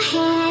life in my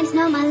hands.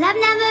 No, my love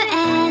never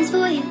ends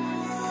for you.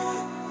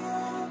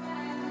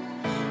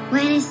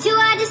 When it's too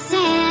hard to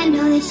stand,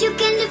 know that you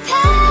can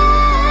depend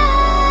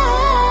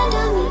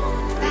on me.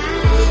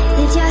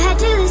 Lift your head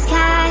to the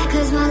sky,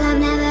 'cause my love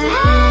never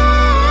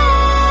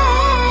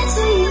ends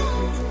for you.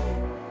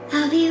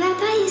 I'll be right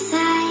by your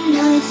side.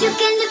 Know that you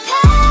can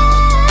depend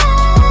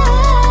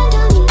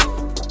on me.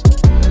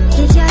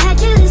 Lift your head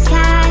to the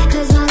sky,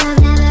 'cause my love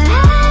never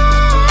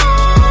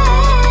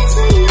ends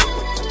for you.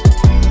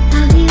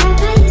 I'll be right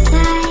by your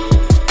side.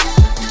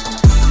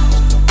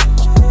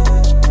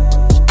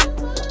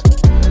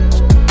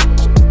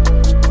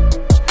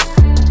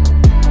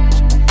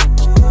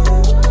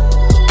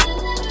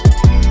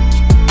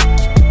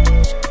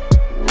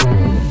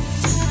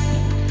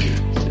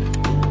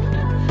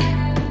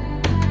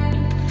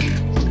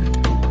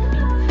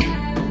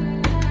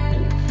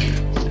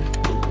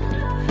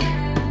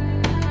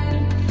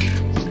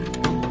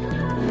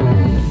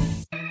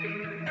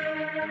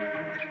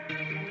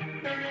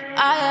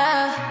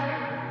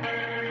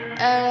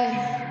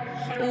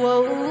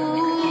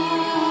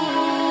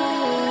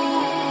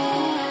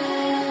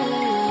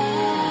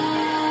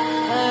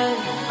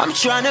 I'm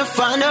trying to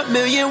find a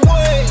million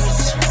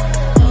ways,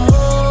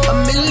 a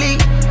million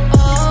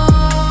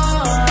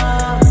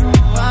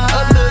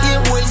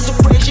ways to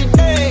praise your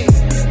name.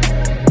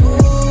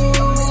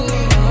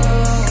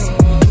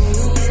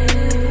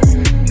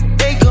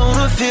 They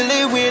gonna feel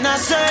it when I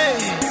say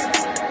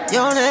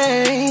your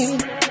name.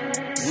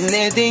 And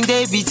they think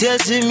they be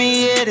testing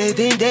me, yeah, they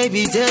think they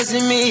be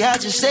testing me. I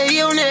just say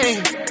your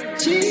name,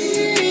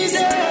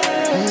 Jesus.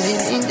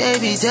 They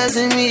be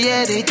testing me,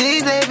 yeah, they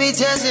think they be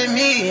testing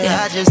me.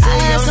 Yeah. I just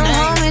say your some name.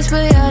 homies,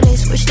 but yeah, they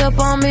switched up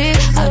on me.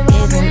 I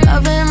gave them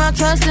love and my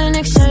trust in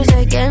exchange,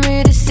 they gave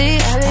me to see.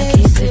 I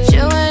keep it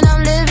chill when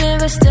I'm living,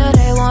 but still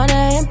they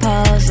wanna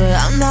impose. But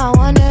I'm not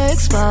one to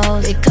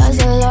expose, because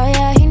the Lord,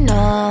 yeah, he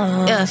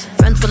knows. Yeah,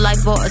 friends for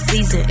life for a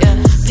season. Yeah,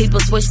 people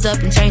switched up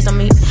and changed on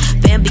me.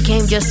 Fam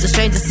became just a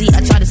stranger. See,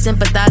 I try to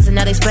sympathize and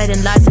now they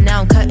spreading lies, and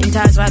now I'm cutting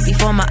ties right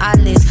before my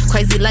eyelids.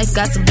 Crazy life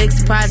got some big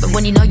surprise, but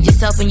when you know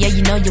yourself and yeah,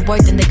 you know your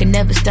worth, and they can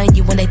never stun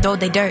you when they throw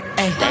their dirt.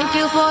 Ay. Thank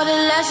you for the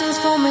lessons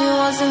for me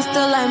once and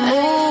still I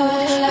move.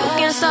 You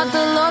can't stop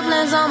the Lord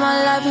plans on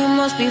my life, you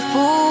must be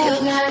fooled.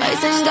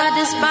 Praising God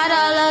despite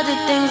all of the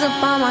things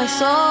upon my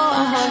soul.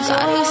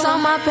 God, he saw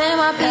my pain,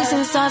 my peace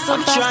inside, so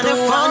I'm trying to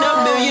find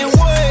a million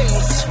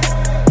ways,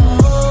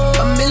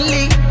 a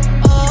million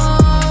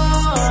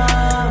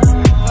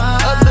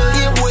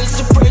ways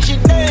to praise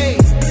your name.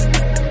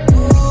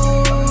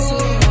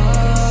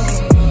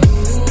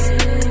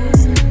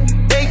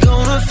 They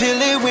gonna feel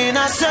it when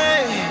I say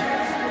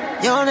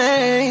your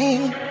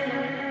name.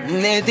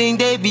 And they think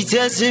they be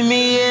testing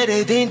me, yeah,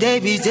 they think they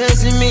be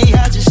testing me.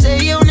 I just say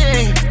your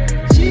name,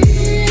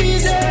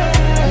 Jesus.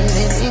 And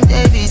they think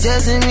they be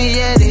testing me,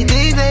 yeah, they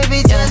think they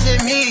be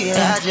testing me.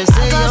 I just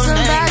say I got your some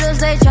name. battles,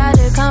 they try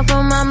to come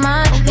from my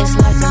mind. It's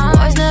like the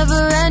wars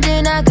never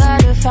ending, I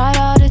gotta fight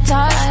all the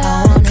time.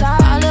 I wanna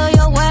follow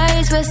your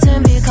ways, but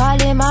sin be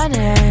calling my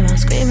name. I'm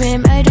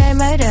screaming, mayday,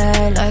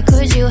 mayday, like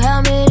could you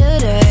help me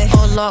today?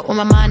 Oh Lord, where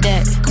my mind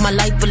at? Cause my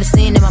life full of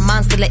sin and my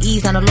mind still at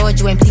ease. Now the Lord,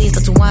 you ain't pleased,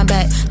 so to wind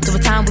back to a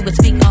time we would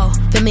speak. Oh,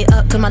 fill me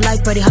up, cause my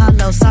life pretty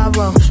hollow.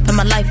 Sorrow, but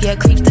my life, yeah,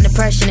 creeps in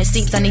depression. It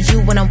seeps, I need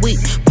you when I'm weak.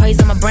 Praise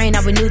on my brain,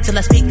 I renew till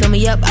I speak. Fill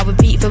me up, I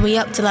repeat, fill me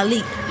up till I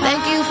leap.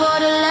 Thank you for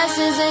the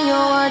lessons in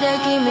your word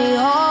that keep me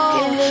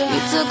whole.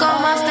 You took all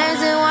my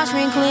stains and washed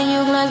me clean,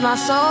 you cleansed my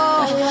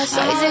soul.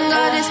 Praising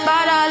God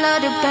despite all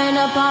of the pain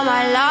upon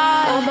my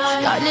life.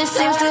 Darkness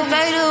seems to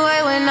fade away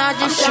when I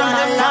just shine my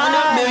light. I'm trying to find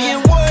a million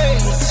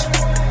ways,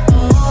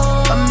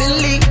 a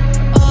million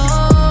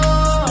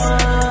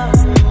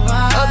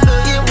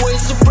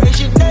ways to praise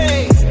your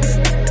name.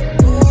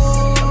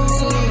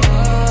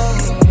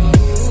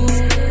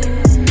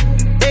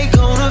 They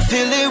gonna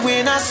feel it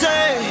when I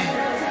say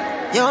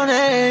your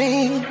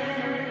name.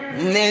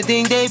 And they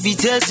think they be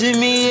testing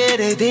me, yeah,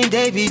 they think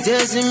they be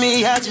testing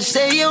me. I just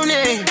say your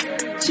name,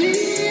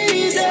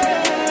 Jesus.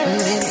 And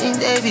they think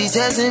they be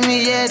testing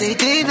me, yeah, they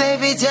think they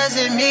be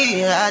testing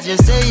me. I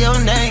just say your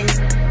name.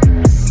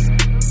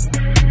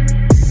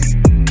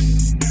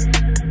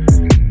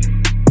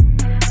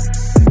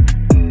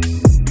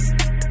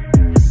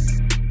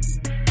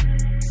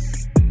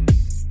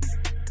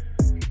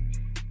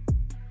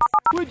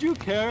 Would you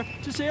care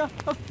to say a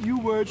few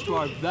words to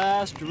our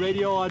vast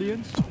radio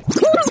audience?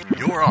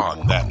 You're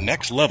on that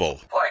next level.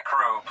 Flight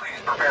crew, please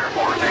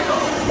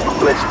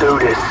Let's do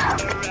this.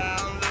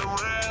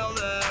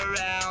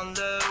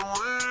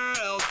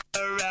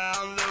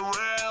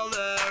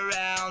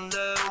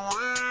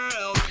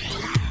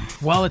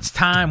 Well, it's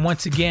time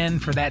once again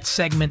for that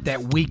segment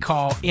that we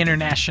call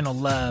International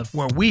Love,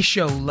 where we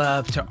show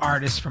love to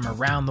artists from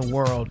around the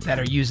world that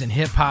are using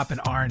hip-hop and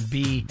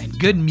R&B and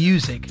good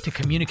music to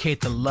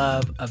communicate the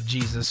love of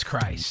Jesus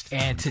Christ.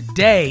 And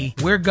today,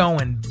 we're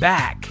going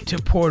back to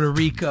Puerto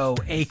Rico,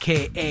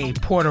 aka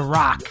Puerto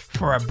Rock,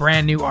 for a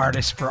brand new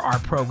artist for our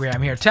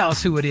program here. Tell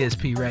us who it is,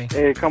 P. Ray.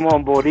 Hey, come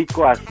on,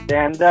 Boricua,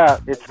 stand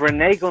up. It's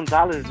Rene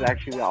Gonzalez is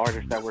actually the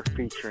artist that we're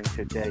featuring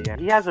today.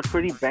 And he has a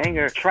pretty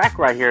banger track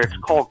right here. It's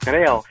called Creo.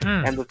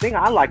 And the thing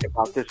I like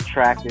about this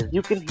track is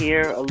you can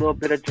hear a little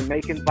bit of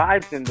Jamaican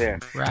vibes in there.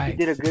 Right. He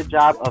did a good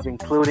job of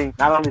including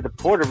not only the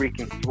Puerto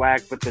Rican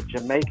swag, but the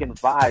Jamaican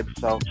vibes.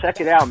 So check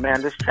it out,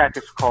 man. This track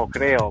is called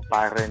Creo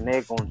by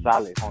Rene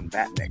Gonzalez on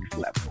That Next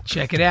Level.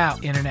 Check it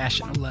out,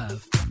 International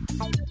Love.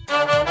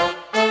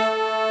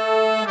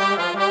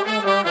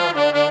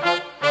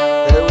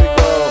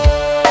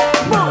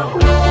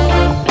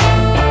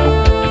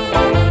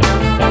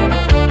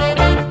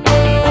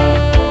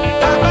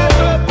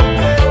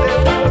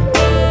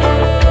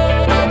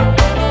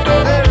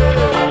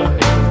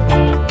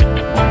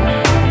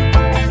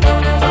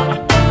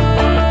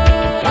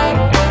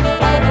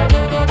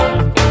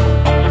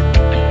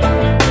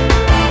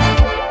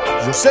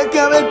 Sé que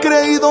haber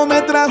creído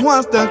me trajo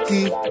hasta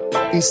aquí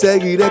y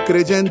seguiré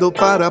creyendo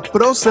para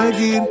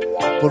proseguir,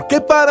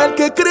 porque para el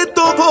que cree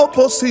todo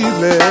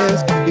posible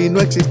es y no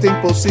existe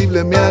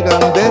imposible me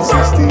hagan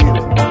desistir.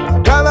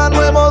 Cada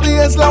nuevo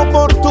día es la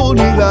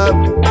oportunidad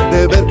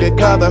de ver que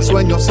cada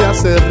sueño se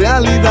hace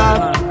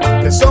realidad,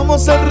 que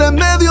somos el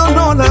remedio,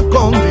 no la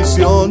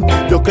condición.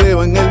 Yo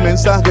creo en el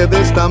mensaje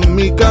de esta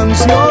mi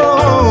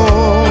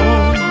canción.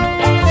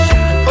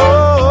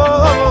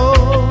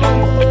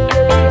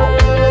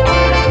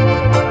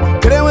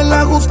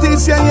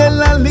 Justicia y en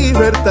la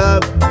libertad,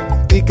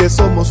 y que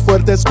somos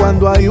fuertes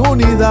cuando hay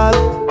unidad.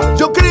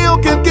 Yo creo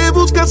que el que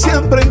busca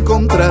siempre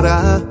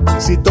encontrará.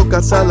 Si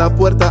tocas a la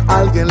puerta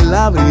alguien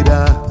la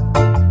abrirá.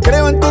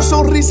 Creo en tu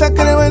sonrisa,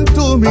 creo en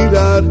tu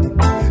mirar,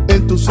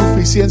 en tu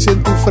suficiencia,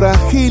 en tu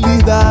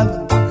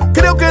fragilidad.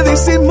 Creo que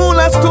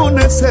disimulas tu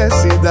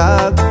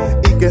necesidad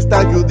y que esta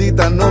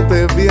ayudita no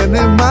te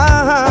viene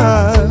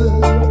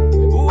mal.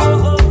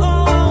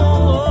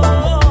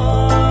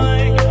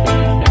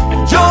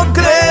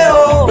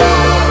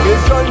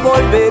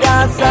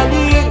 Volverá a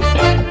salir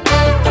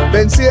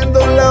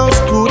venciendo la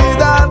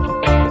oscuridad,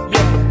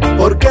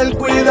 porque Él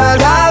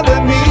cuidará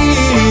de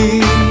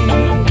mí.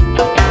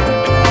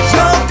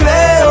 Yo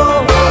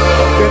creo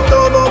que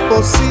todo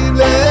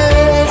posible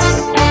es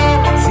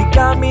si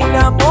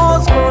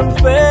caminamos con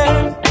fe,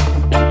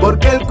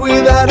 porque Él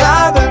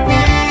cuidará de mí.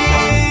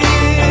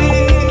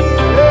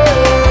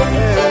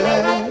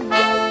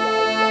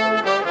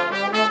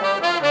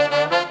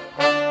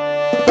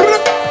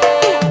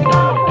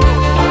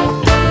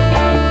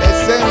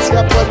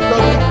 Puerto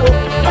Rico,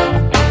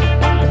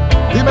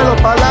 dímelo,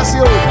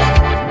 Palacio.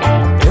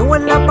 Creo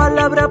en la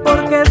palabra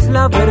porque es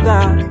la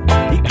verdad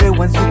y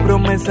creo en su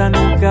promesa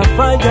nunca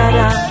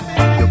fallará.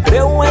 Yo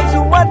creo en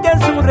su muerte,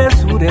 en su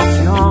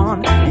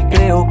resurrección y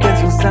creo que en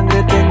su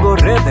sangre tengo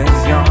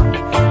redención.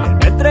 Él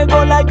me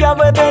entregó la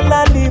llave de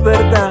la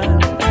libertad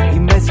y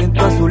me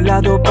siento a su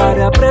lado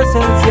para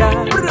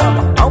presenciar.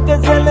 Aunque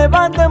se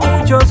levanten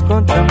muchos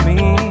contra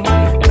mí,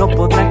 no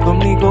podrán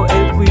conmigo,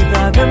 Él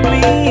cuida de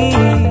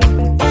mí.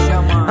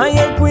 Ay,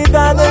 Él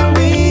cuida de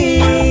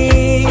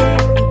mí.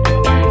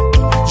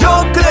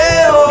 Yo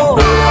creo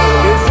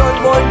que el sol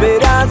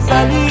volverá a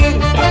salir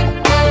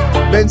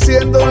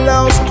venciendo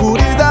la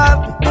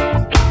oscuridad,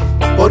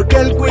 porque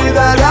Él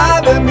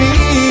cuidará de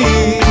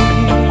mí.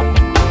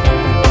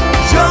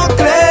 Yo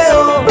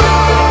creo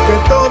que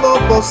todo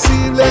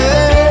posible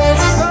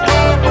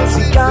es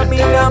si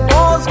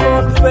caminamos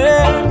con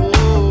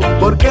fe,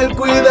 porque Él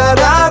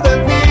cuidará de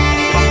mí.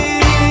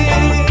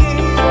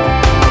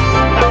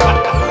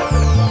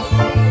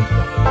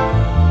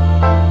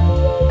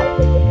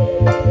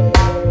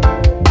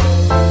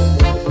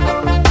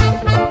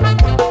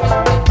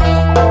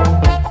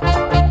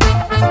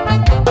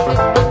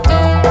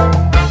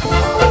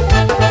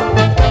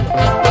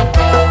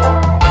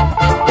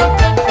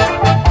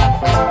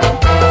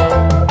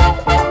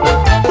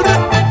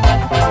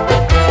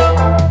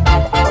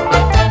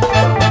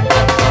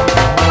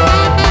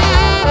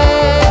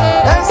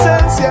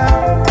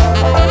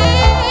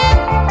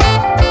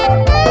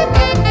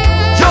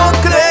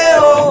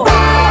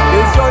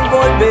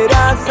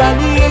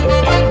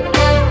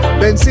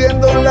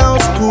 Venciendo la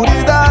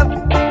oscuridad,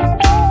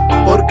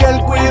 porque Él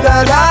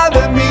cuidará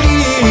de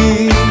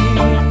mí.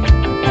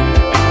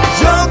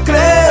 Yo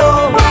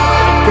creo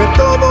que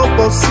todo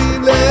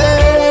posible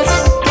es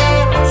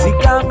si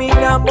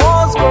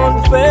caminamos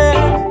con fe,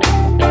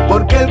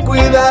 porque Él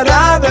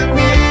cuidará de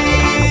mí.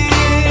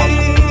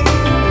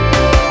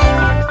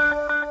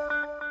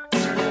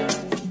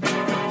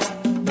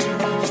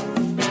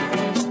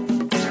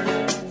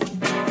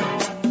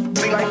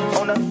 Be like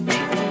on the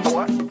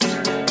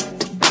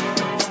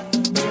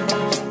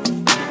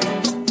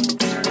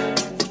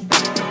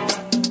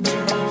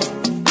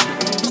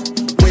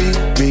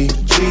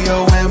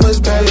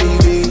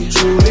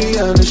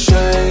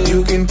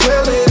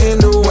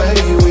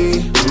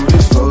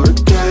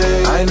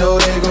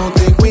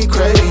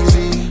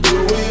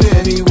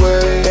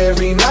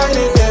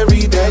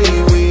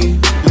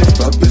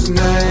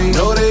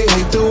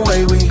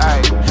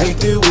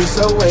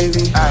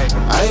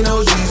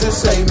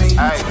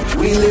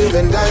we live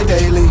and die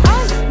daily.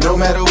 No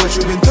matter what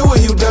you've been through or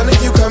you done,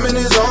 if you come in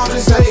his arms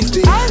in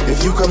safety.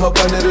 If you come up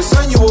under the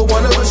sun, you are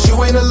one of us, you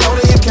ain't alone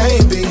and you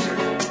can't be.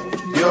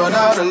 You're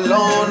not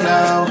alone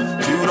now,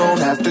 you don't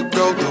have to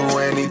go through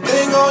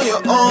anything on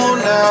your own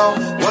now.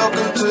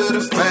 Welcome to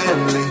the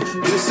family,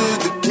 this is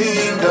the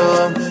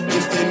kingdom.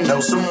 If you know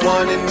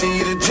someone in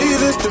need of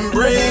Jesus, then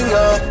bring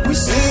up. We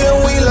see and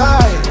we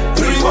lie.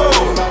 Primo,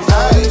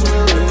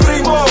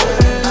 primo,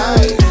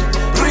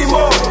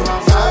 primo,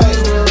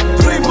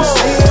 primo. We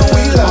see and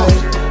we lie.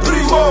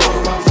 Primo,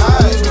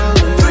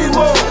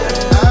 primo,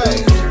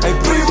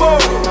 primo,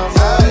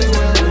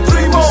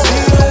 primo. We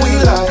see and we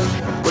lie.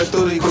 Puerto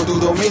Rico to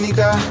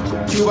Dominica,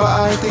 Cuba,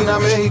 Argentina,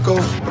 Mexico,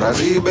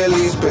 Brazil,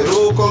 Belize,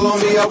 Peru,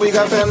 Colombia. We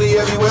got family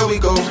everywhere we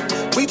go.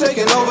 We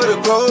taking over the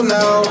globe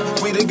now.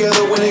 We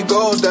together when it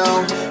goes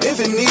down. If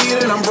it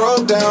need and I'm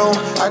broke down,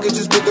 I could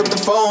just pick up the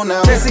phone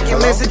now.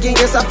 Mexican,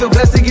 yes, I feel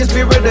blessed to get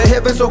spirit of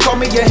heaven. So call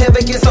me your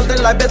heaven, get something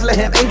like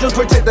Bethlehem. Angels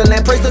protect the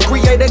land, praise the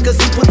creator, cause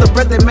he put the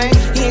breath in man.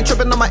 He ain't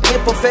tripping on my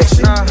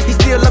imperfection. He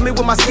still love me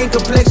with my skin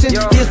complexion.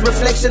 His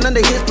reflection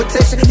under his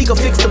protection. He gon'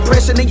 fix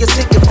depression and your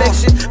sick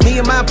infection. Me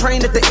and mine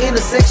praying at the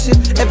intersection.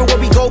 Everywhere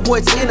we go,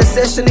 boy, it's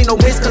intercession. Ain't no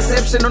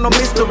misconception or no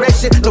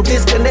misdirection. No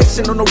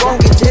disconnection or no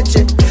wrong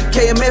intention.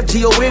 KMF,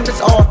 GOM,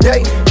 it's all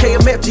day.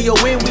 KMF,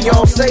 GOM, we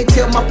all say.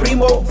 Tell my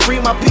primo, free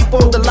my people.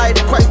 The light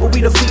of Christ, but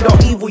we defeat all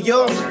evil,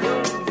 yo.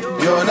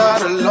 You're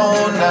not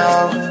alone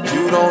now.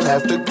 You don't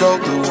have to go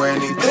through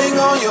anything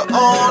on your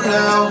own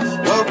now.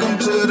 Welcome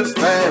to the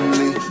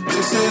family.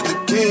 This is the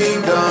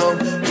kingdom.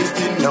 If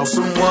you know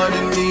someone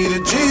in need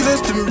of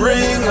Jesus, then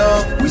bring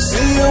up. We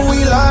see and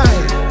we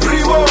lie.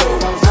 Primo,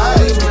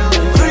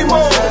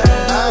 primo,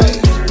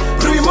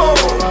 primo,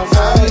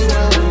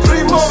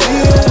 primo. We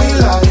see and we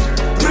lie.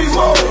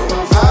 Primo,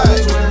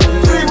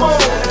 primo,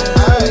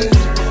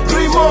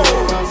 primo,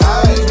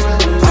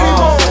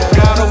 primo.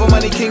 God over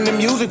money, kingdom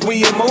music,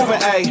 we are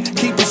moving, ayy.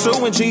 Keep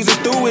pursuing Jesus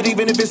through it,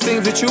 even if it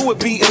seems that you would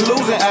be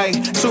losing, ayy.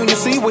 Soon you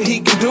see what he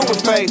can do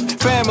with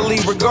faith. Family,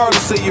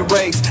 regardless of your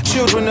race.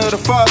 Children of the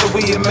Father,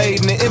 we are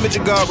made in the image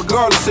of God,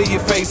 regardless of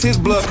your face. His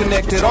blood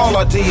connected all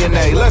our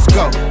DNA. Let's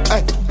go,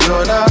 ayy.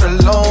 You're not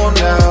alone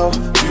now.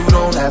 You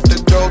don't have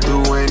to go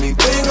through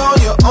anything on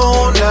your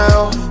own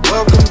now.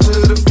 Welcome to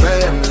the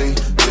family.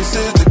 This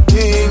is the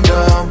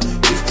kingdom.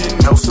 If you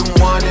know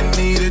someone in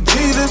need of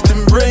Jesus,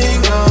 then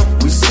bring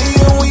up. We see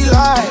and we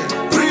lie.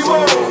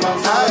 Primo,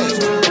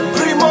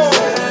 primo,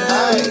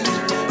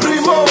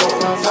 primo,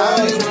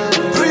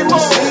 primo. We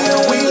see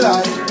and we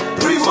lie.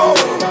 Primo,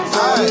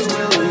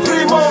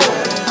 primo,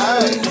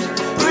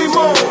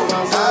 primo,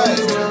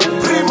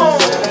 primo.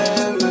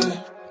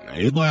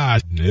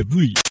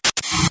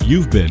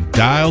 You've been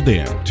dialed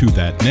in to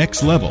that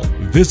next level.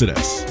 Visit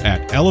us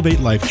at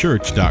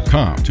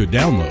ElevateLifeChurch.com to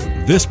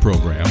download this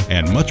program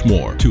and much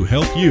more to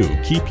help you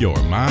keep your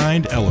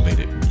mind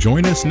elevated.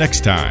 Join us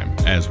next time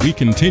as we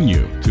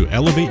continue to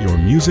elevate your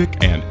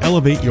music and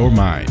elevate your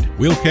mind.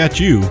 We'll catch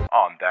you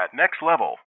on that next level.